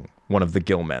becoming one of the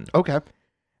Gillmen. Okay.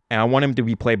 And I want him to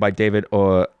be played by David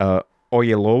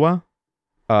Oyelowo.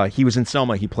 He was in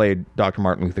Selma. He played Dr.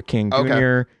 Martin Luther King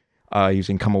Jr. He was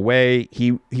in Come Away.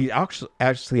 He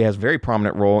actually has a very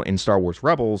prominent role in Star Wars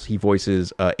Rebels. He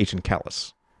voices Agent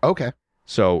Kallus. Okay.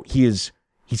 So he's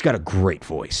got a great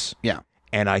voice. Yeah.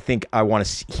 And I think I want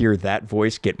to hear that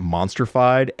voice get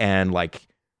monstrified and like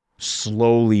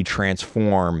slowly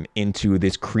transform into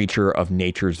this creature of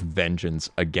nature's vengeance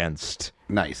against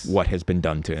what has been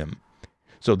done to him.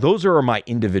 So those are my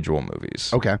individual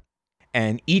movies. Okay.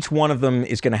 And each one of them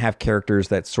is going to have characters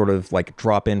that sort of like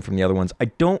drop in from the other ones. I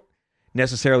don't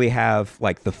necessarily have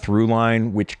like the through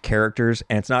line, which characters,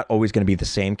 and it's not always going to be the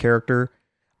same character.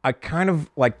 I kind of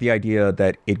like the idea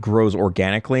that it grows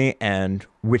organically, and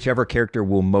whichever character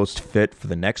will most fit for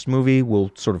the next movie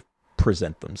will sort of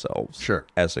present themselves Sure.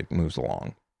 as it moves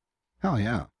along. Oh,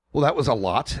 yeah. Well, that was a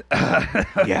lot.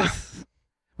 Yeah.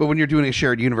 But when you're doing a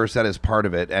shared universe, that is part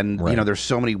of it. And, Right. there's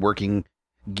so many working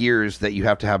gears that you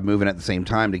have to have moving at the same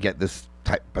time to get this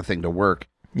type of thing to work.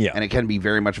 Yeah. And it can be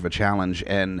very much of a challenge.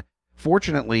 And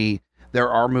fortunately, there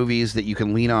are movies that you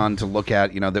can lean on to look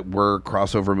at, that were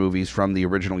crossover movies from the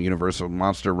original Universal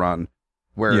Monster run,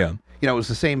 where, Yeah. it was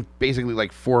the same, basically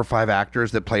like 4 or 5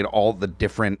 actors that played all the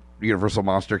different Universal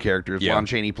Monster characters. Yeah. Lon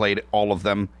Chaney played all of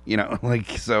them,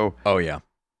 so. Oh, yeah.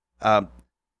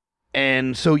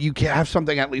 And so you can have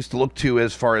something at least to look to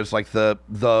as far as like the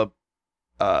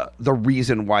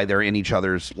reason why they're in each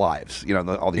other's lives,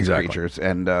 all these Exactly. creatures.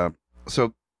 And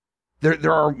so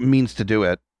there are means to do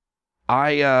it.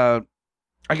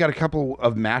 I got a couple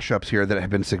of mashups here that have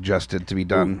been suggested to be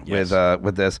done Ooh, yes.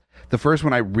 with this. The first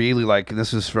one I really like, and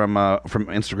this is from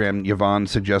Instagram. Yvonne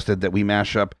suggested that we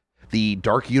mash up the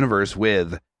Dark Universe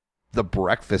with The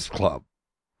Breakfast Club.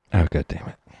 Oh, god damn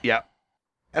it. Yeah.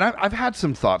 And I've had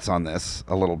some thoughts on this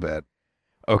a little bit.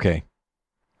 Okay.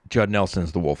 Judd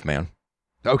Nelson's the Wolfman.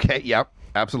 Okay, yep,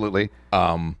 absolutely.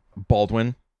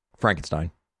 Baldwin,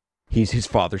 Frankenstein. He's his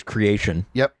father's creation.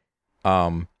 Yep.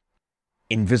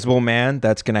 Invisible Man,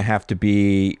 that's going to have to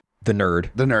be the nerd.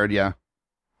 The nerd, yeah.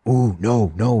 Ooh,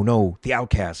 no. The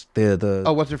outcast. The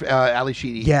Oh, what's her Ali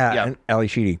Sheedy. yeah, and Ali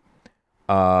Sheedy.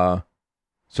 So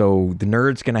the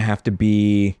nerd's going to have to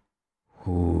be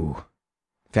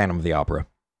Phantom of the Opera.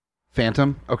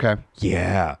 Phantom, okay.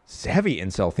 Yeah. Heavy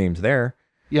incel themes there.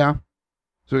 Yeah.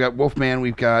 So we got Wolfman,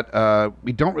 we've got,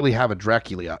 we don't really have a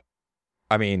Dracula.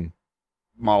 I mean,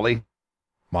 Molly.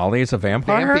 Molly is a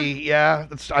vampire? Vampy, yeah.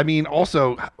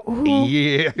 Also, Ooh,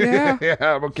 yeah. yeah. Yeah,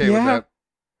 I'm okay with Yeah. that.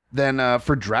 Then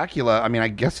for Dracula, I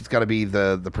guess it's got to be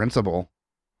the principal.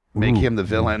 Make Ooh. him the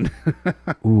villain.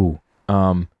 Ooh.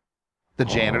 The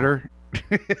janitor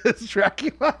is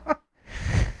Dracula.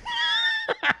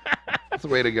 That's the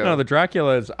way to go. No, the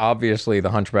Dracula is obviously the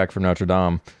Hunchback from Notre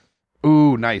Dame.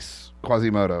 Ooh, nice.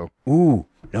 Quasimodo. Ooh,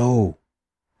 no.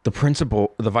 The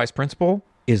vice principal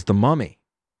is the mummy.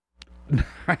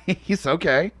 He's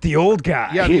okay. The old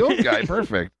guy. Yeah, the old guy.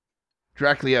 Perfect.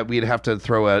 Dracula, we'd have to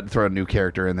throw a new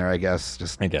character in there, I guess.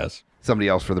 Just I guess. somebody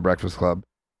else for the Breakfast Club.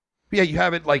 Yeah, you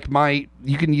have it like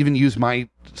you can even use my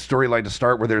storyline to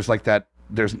start where there's like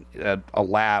there's a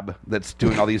lab that's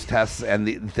doing all these tests, and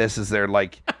this is their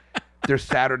their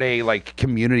Saturday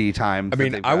community time. I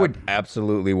mean, I would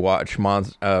absolutely watch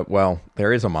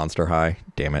there is a Monster High.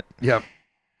 Damn it. Yep.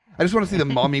 I just want to see the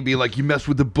mommy be like, you mess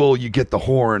with the bull, you get the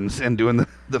horns, and doing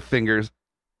the fingers.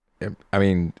 I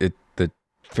mean, the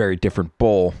very different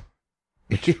bull.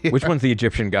 Which one's the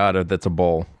Egyptian god that's a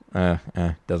bull?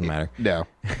 Doesn't matter. No,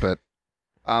 but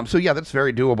so yeah, that's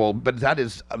very doable. But that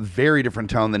is a very different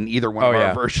tone than either one of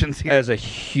our versions here. That is a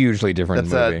hugely different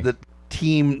movie. The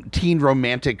teen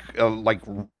romantic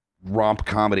romp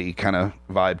comedy kind of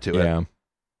vibe to it.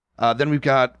 Yeah. Then we've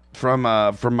got from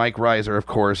Mike Reiser, of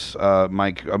course,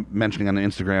 Mike mentioning on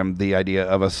Instagram the idea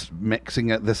of us mixing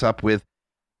this up with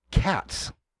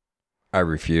Cats. I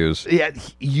refuse. Yeah,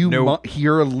 Nope.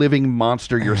 you're a living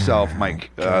monster yourself, Mike,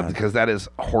 because that is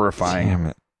horrifying. Damn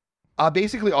it.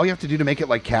 Basically, all you have to do to make it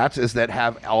like Cats is that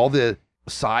have all the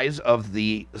size of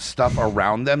the stuff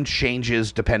around them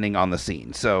changes depending on the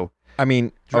scene. So, I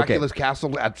mean, Dracula's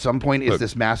castle at some point is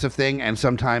this massive thing, and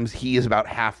sometimes he is about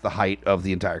half the height of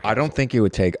the entire castle. I don't think it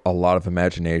would take a lot of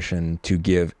imagination to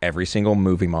give every single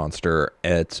movie monster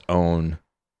its own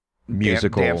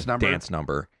musical dance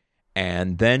number.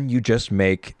 And then you just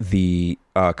make the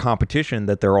competition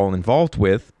that they're all involved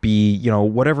with be,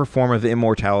 whatever form of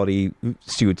immortality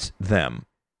suits them.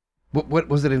 What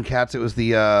was it in Cats? It was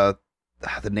the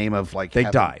name of They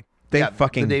heaven. die. They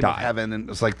fucking the name die. of heaven, and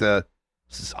it's like the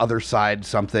other side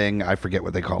something. I forget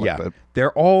what they call it. But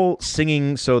They're all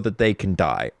singing so that they can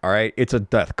die. All right. It's a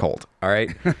death cult. All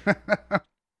right.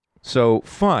 So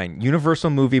fine.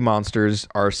 Universal movie monsters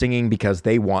are singing because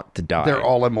they want to die. they're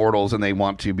all immortals and they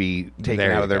want to be taken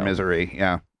There out you of their go. misery.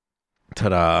 Yeah.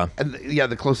 Ta-da. And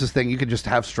the closest thing you could just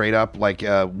have straight up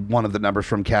one of the numbers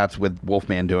from Cats with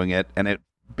Wolfman doing it, and it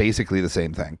basically the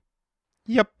same thing.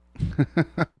 Yep.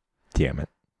 Damn it.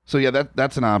 So yeah,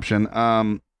 that's an option.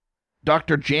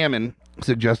 Dr. Jammin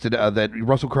suggested that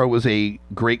Russell Crowe was a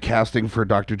great casting for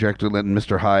Dr. Jekyll and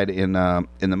Mr. Hyde in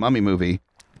the Mummy movie.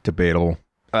 Debatable.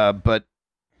 But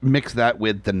mix that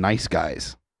with the Nice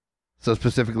Guys. So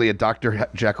specifically a Dr.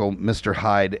 Jekyll, Mr.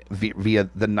 Hyde via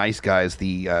The Nice Guys,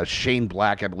 the Shane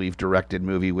Black, I believe, directed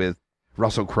movie with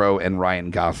Russell Crowe and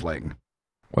Ryan Gosling.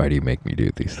 Why do you make me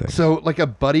do these things? So like a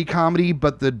buddy comedy,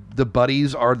 but the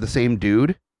buddies are the same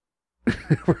dude.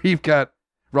 Where you've got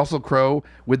Russell Crowe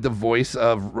with the voice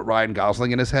of Ryan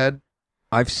Gosling in his head.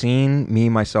 I've seen Me,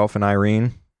 Myself, and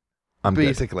Irene. I'm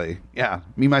basically good. Yeah,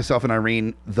 Me, Myself, and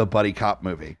Irene, the buddy cop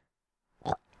movie.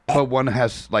 But one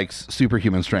has like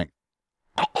superhuman strength.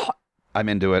 I'm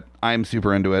into it. I'm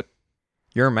super into it.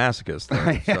 You're a masochist,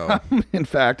 though. So. In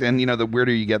fact, and the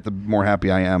weirder you get, the more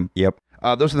happy I am. Yep.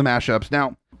 Those are the mashups.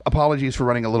 Now, apologies for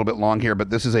running a little bit long here, but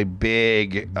this is a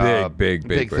big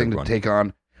thing to take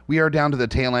on. We are down to the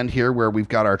tail end here where we've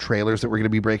got our trailers that we're going to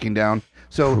be breaking down.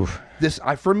 So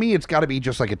for me, it's got to be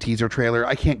just like a teaser trailer.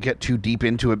 I can't get too deep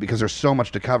into it because there's so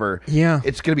much to cover. Yeah.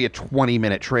 It's going to be a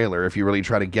 20-minute trailer if you really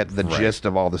try to get the gist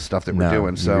of all the stuff that we're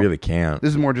doing. So you really can't.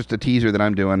 This is more just a teaser that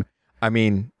I'm doing. I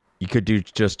mean, you could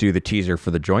just do the teaser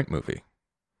for the Joint movie.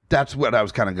 That's what I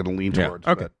was kind of going to lean towards.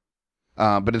 Okay.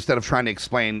 But instead of trying to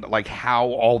explain like how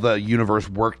all the universe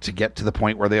worked to get to the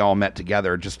point where they all met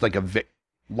together, just like a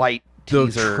light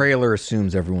teaser. The trailer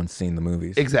assumes everyone's seen the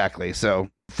movies. Exactly. So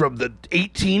from the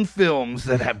 18 films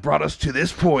that have brought us to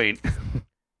this point.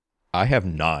 I have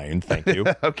 9, thank you.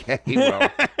 Okay,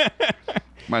 well.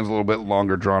 Mine's a little bit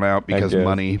longer drawn out because of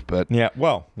money, but. Yeah,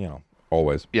 well,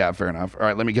 always. Yeah, fair enough. All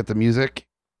right, let me get the music.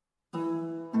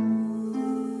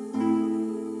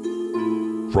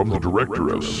 From the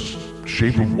director of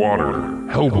Shape of Water,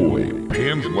 Hellboy,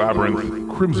 Pan's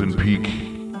Labyrinth, Crimson Peak,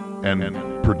 and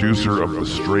producer of The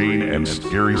Strain and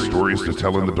Scary Stories to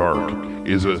Tell in the Dark,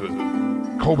 is a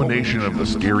culmination of the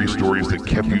scary stories that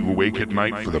kept you awake at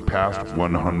night for the past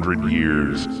 100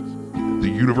 years.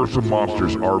 The Universal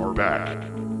Monsters are back,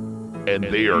 and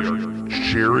they are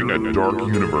sharing a dark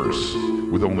universe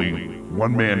with only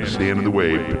one man to stand in the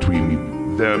way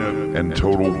between them and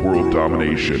total world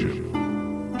domination.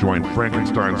 Join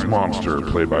Frankenstein's monster,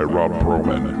 played by Rob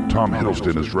Perlman, Tom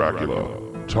Hiddleston as Dracula,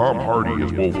 Tom Hardy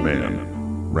as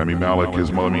Wolfman, Rami Malek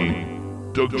as Mummy,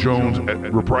 Doug Jones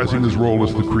reprising his role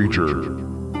as the Creature,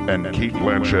 and Kate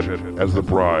Blanchett as the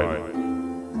Bride,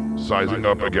 sizing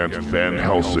up against Van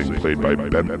Helsing, played by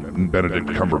Benedict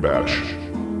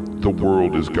Cumberbatch. The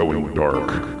world is going dark.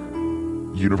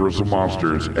 Universal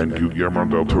Monsters and Guillermo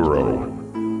del Toro.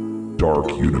 Dark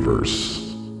Universe.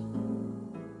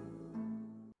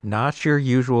 Not your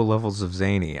usual levels of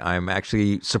zany. I'm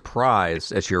actually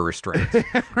surprised at your restraint.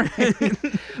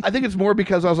 I think it's more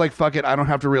because I was like, fuck it, I don't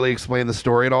have to really explain the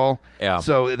story at all. Yeah.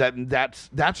 So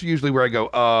that's usually where I go,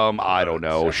 I don't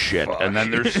know, shit. Fuck. And then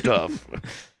there's stuff.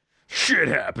 Shit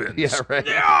happens. Yeah, right.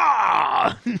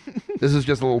 Yeah! This is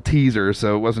just a little teaser,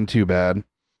 so it wasn't too bad.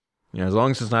 Yeah, as long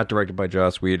as it's not directed by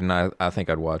Joss Whedon, I think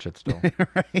I'd watch it still.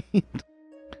 Right.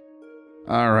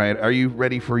 All right, are you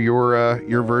ready for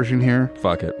your version here?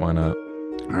 Fuck it, why not?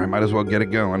 All right, might as well get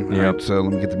it going. Yep. All right, so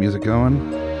let me get the music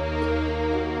going.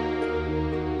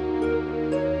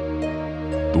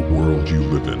 The world you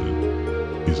live in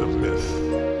is a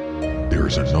myth. There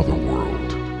is another world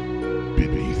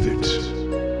beneath it.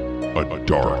 A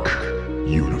dark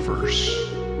universe.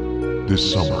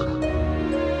 This summer,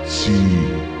 see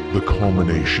the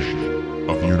culmination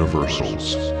of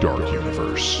Universal's Dark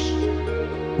Universe.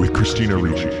 With Christina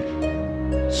Ricci,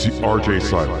 R.J.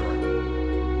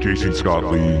 Seiler, Jason Scott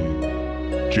Lee,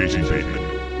 Jason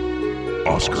Bateman,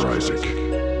 Oscar Isaac,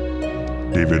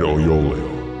 David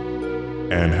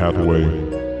Oyelowo, Anne Hathaway,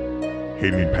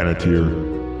 Hayden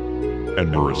Panettiere,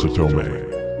 and Marissa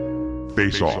Tomei.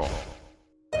 Face off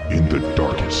in the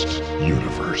darkest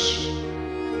universe.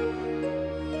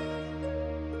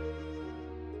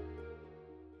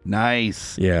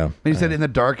 Nice. Yeah. When you said in the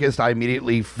darkest, I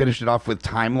immediately finished it off with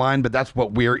Timeline, but that's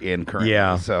what we're in currently.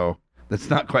 Yeah. So that's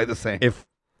not quite the same.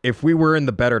 If we were in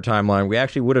the better timeline, we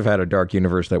actually would have had a dark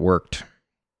universe that worked.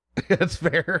 That's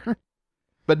fair.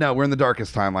 But no, we're in the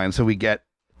darkest timeline, so we get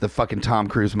the fucking Tom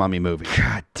Cruise Mummy movie.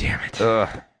 God damn it.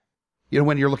 Ugh.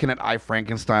 When you're looking at I,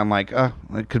 Frankenstein, like,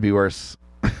 it could be worse.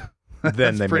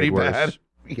 Then they pretty made worse. bad.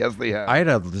 Yes, they have. I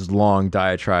had this long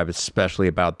diatribe, especially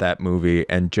about that movie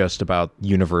and just about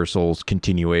Universal's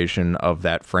continuation of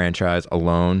that franchise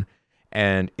alone.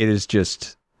 And it is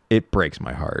just, it breaks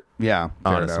my heart. Yeah.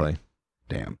 Honestly.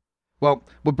 Damn. Well,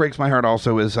 what breaks my heart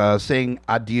also is saying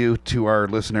adieu to our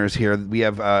listeners here. We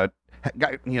have got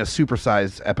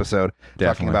supersized episode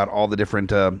talking about all the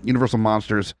different Universal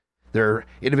monsters, their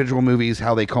individual movies,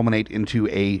 how they culminate into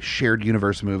a shared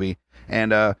universe movie.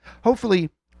 And hopefully,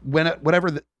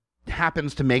 whatever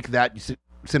happens to make that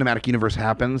cinematic universe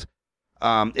happens,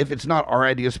 if it's not our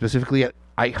idea specifically,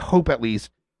 I hope at least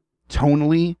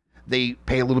tonally, they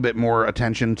pay a little bit more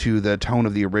attention to the tone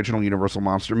of the original Universal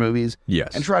Monster movies.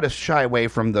 Yes. And try to shy away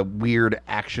from the weird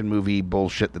action movie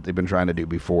bullshit that they've been trying to do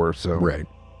before. So, Right.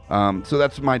 So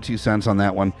that's my 2 cents on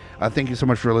that one. Thank you so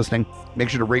much for listening. Make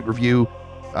sure to rate, review,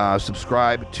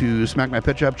 subscribe to Smack My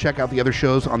Pitch Up. Check out the other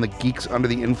shows on the Geeks Under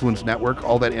the Influence Network.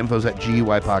 All that info's at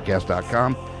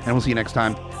GUIPodcast.com. And we'll see you next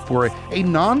time for a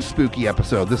non-spooky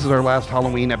episode. This is our last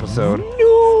Halloween episode.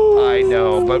 I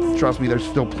know, but trust me, there's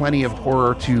still plenty of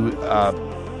horror to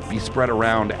be spread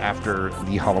around after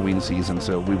the Halloween season,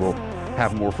 so we will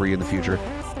have more for you in the future.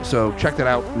 So check that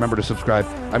out. Remember to subscribe.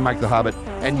 I'm Mike the Hobbit,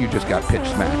 and you just got pitch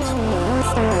smacked.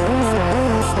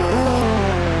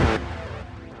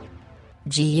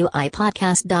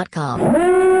 GUIPodcast.com.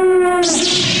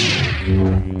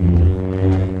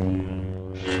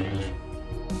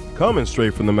 Coming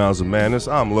straight from the mouths of madness,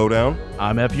 I'm Lowdown.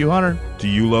 I'm F.U. Hunter. Do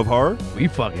you love horror? We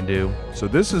fucking do. So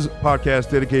this is a podcast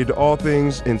dedicated to all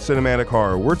things in cinematic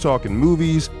horror. We're talking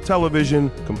movies, television,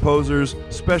 composers,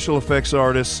 special effects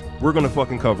artists. We're gonna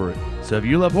fucking cover it. So if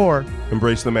you love horror,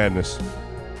 Embrace the madness.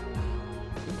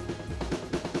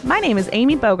 My name is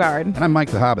Amy Bogard, And I'm Mike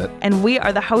the Hobbit. and we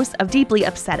are the hosts of Deeply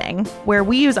Upsetting, where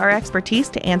we use our expertise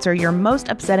to answer your most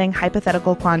upsetting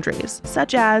hypothetical quandaries,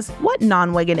 such as, what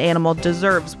non-winged animal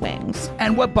deserves wings?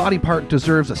 And what body part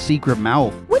deserves a secret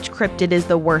mouth? Which cryptid is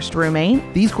the worst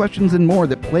roommate? These questions and more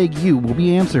that plague you will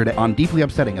be answered on Deeply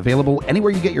Upsetting, available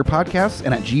anywhere you get your podcasts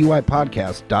and at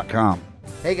GUIPodcast.com.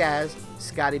 Hey guys,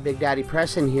 Scotty Big Daddy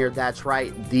Preston here, that's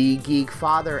right, the Geek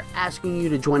Father, asking you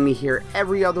to join me here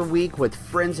every other week with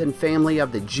friends and family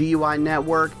of the GUI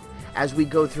Network as we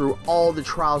go through all the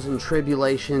trials and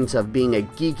tribulations of being a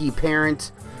geeky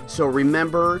parent. So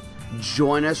remember,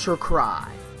 join us or cry.